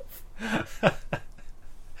alive.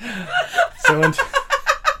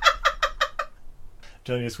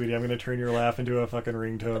 Telling you, sweetie, I'm going to turn your laugh into a fucking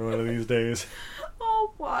ringtone one of these days.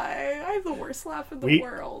 Oh, why? I have the worst laugh in the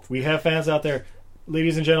world. We have fans out there.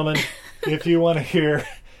 Ladies and gentlemen, if you want to hear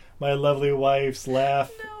my lovely wife's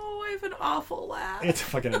laugh. No, I have an awful laugh. It's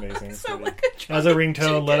fucking amazing. I sound like a As a ringtone,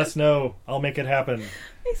 chicken. let us know. I'll make it happen.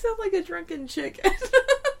 I sound like a drunken chicken.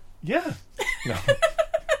 Yeah. No.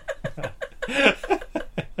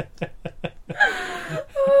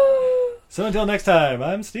 So until next time,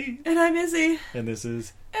 I'm Steve. And I'm Izzy. And this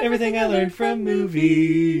is Everything I Learned from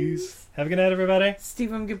Movies. Have a good night, everybody. Steve,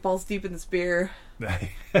 I'm going to get balls deep in this beer. I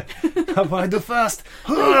want to do first.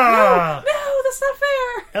 No, that's not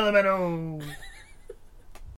fair. Elemento.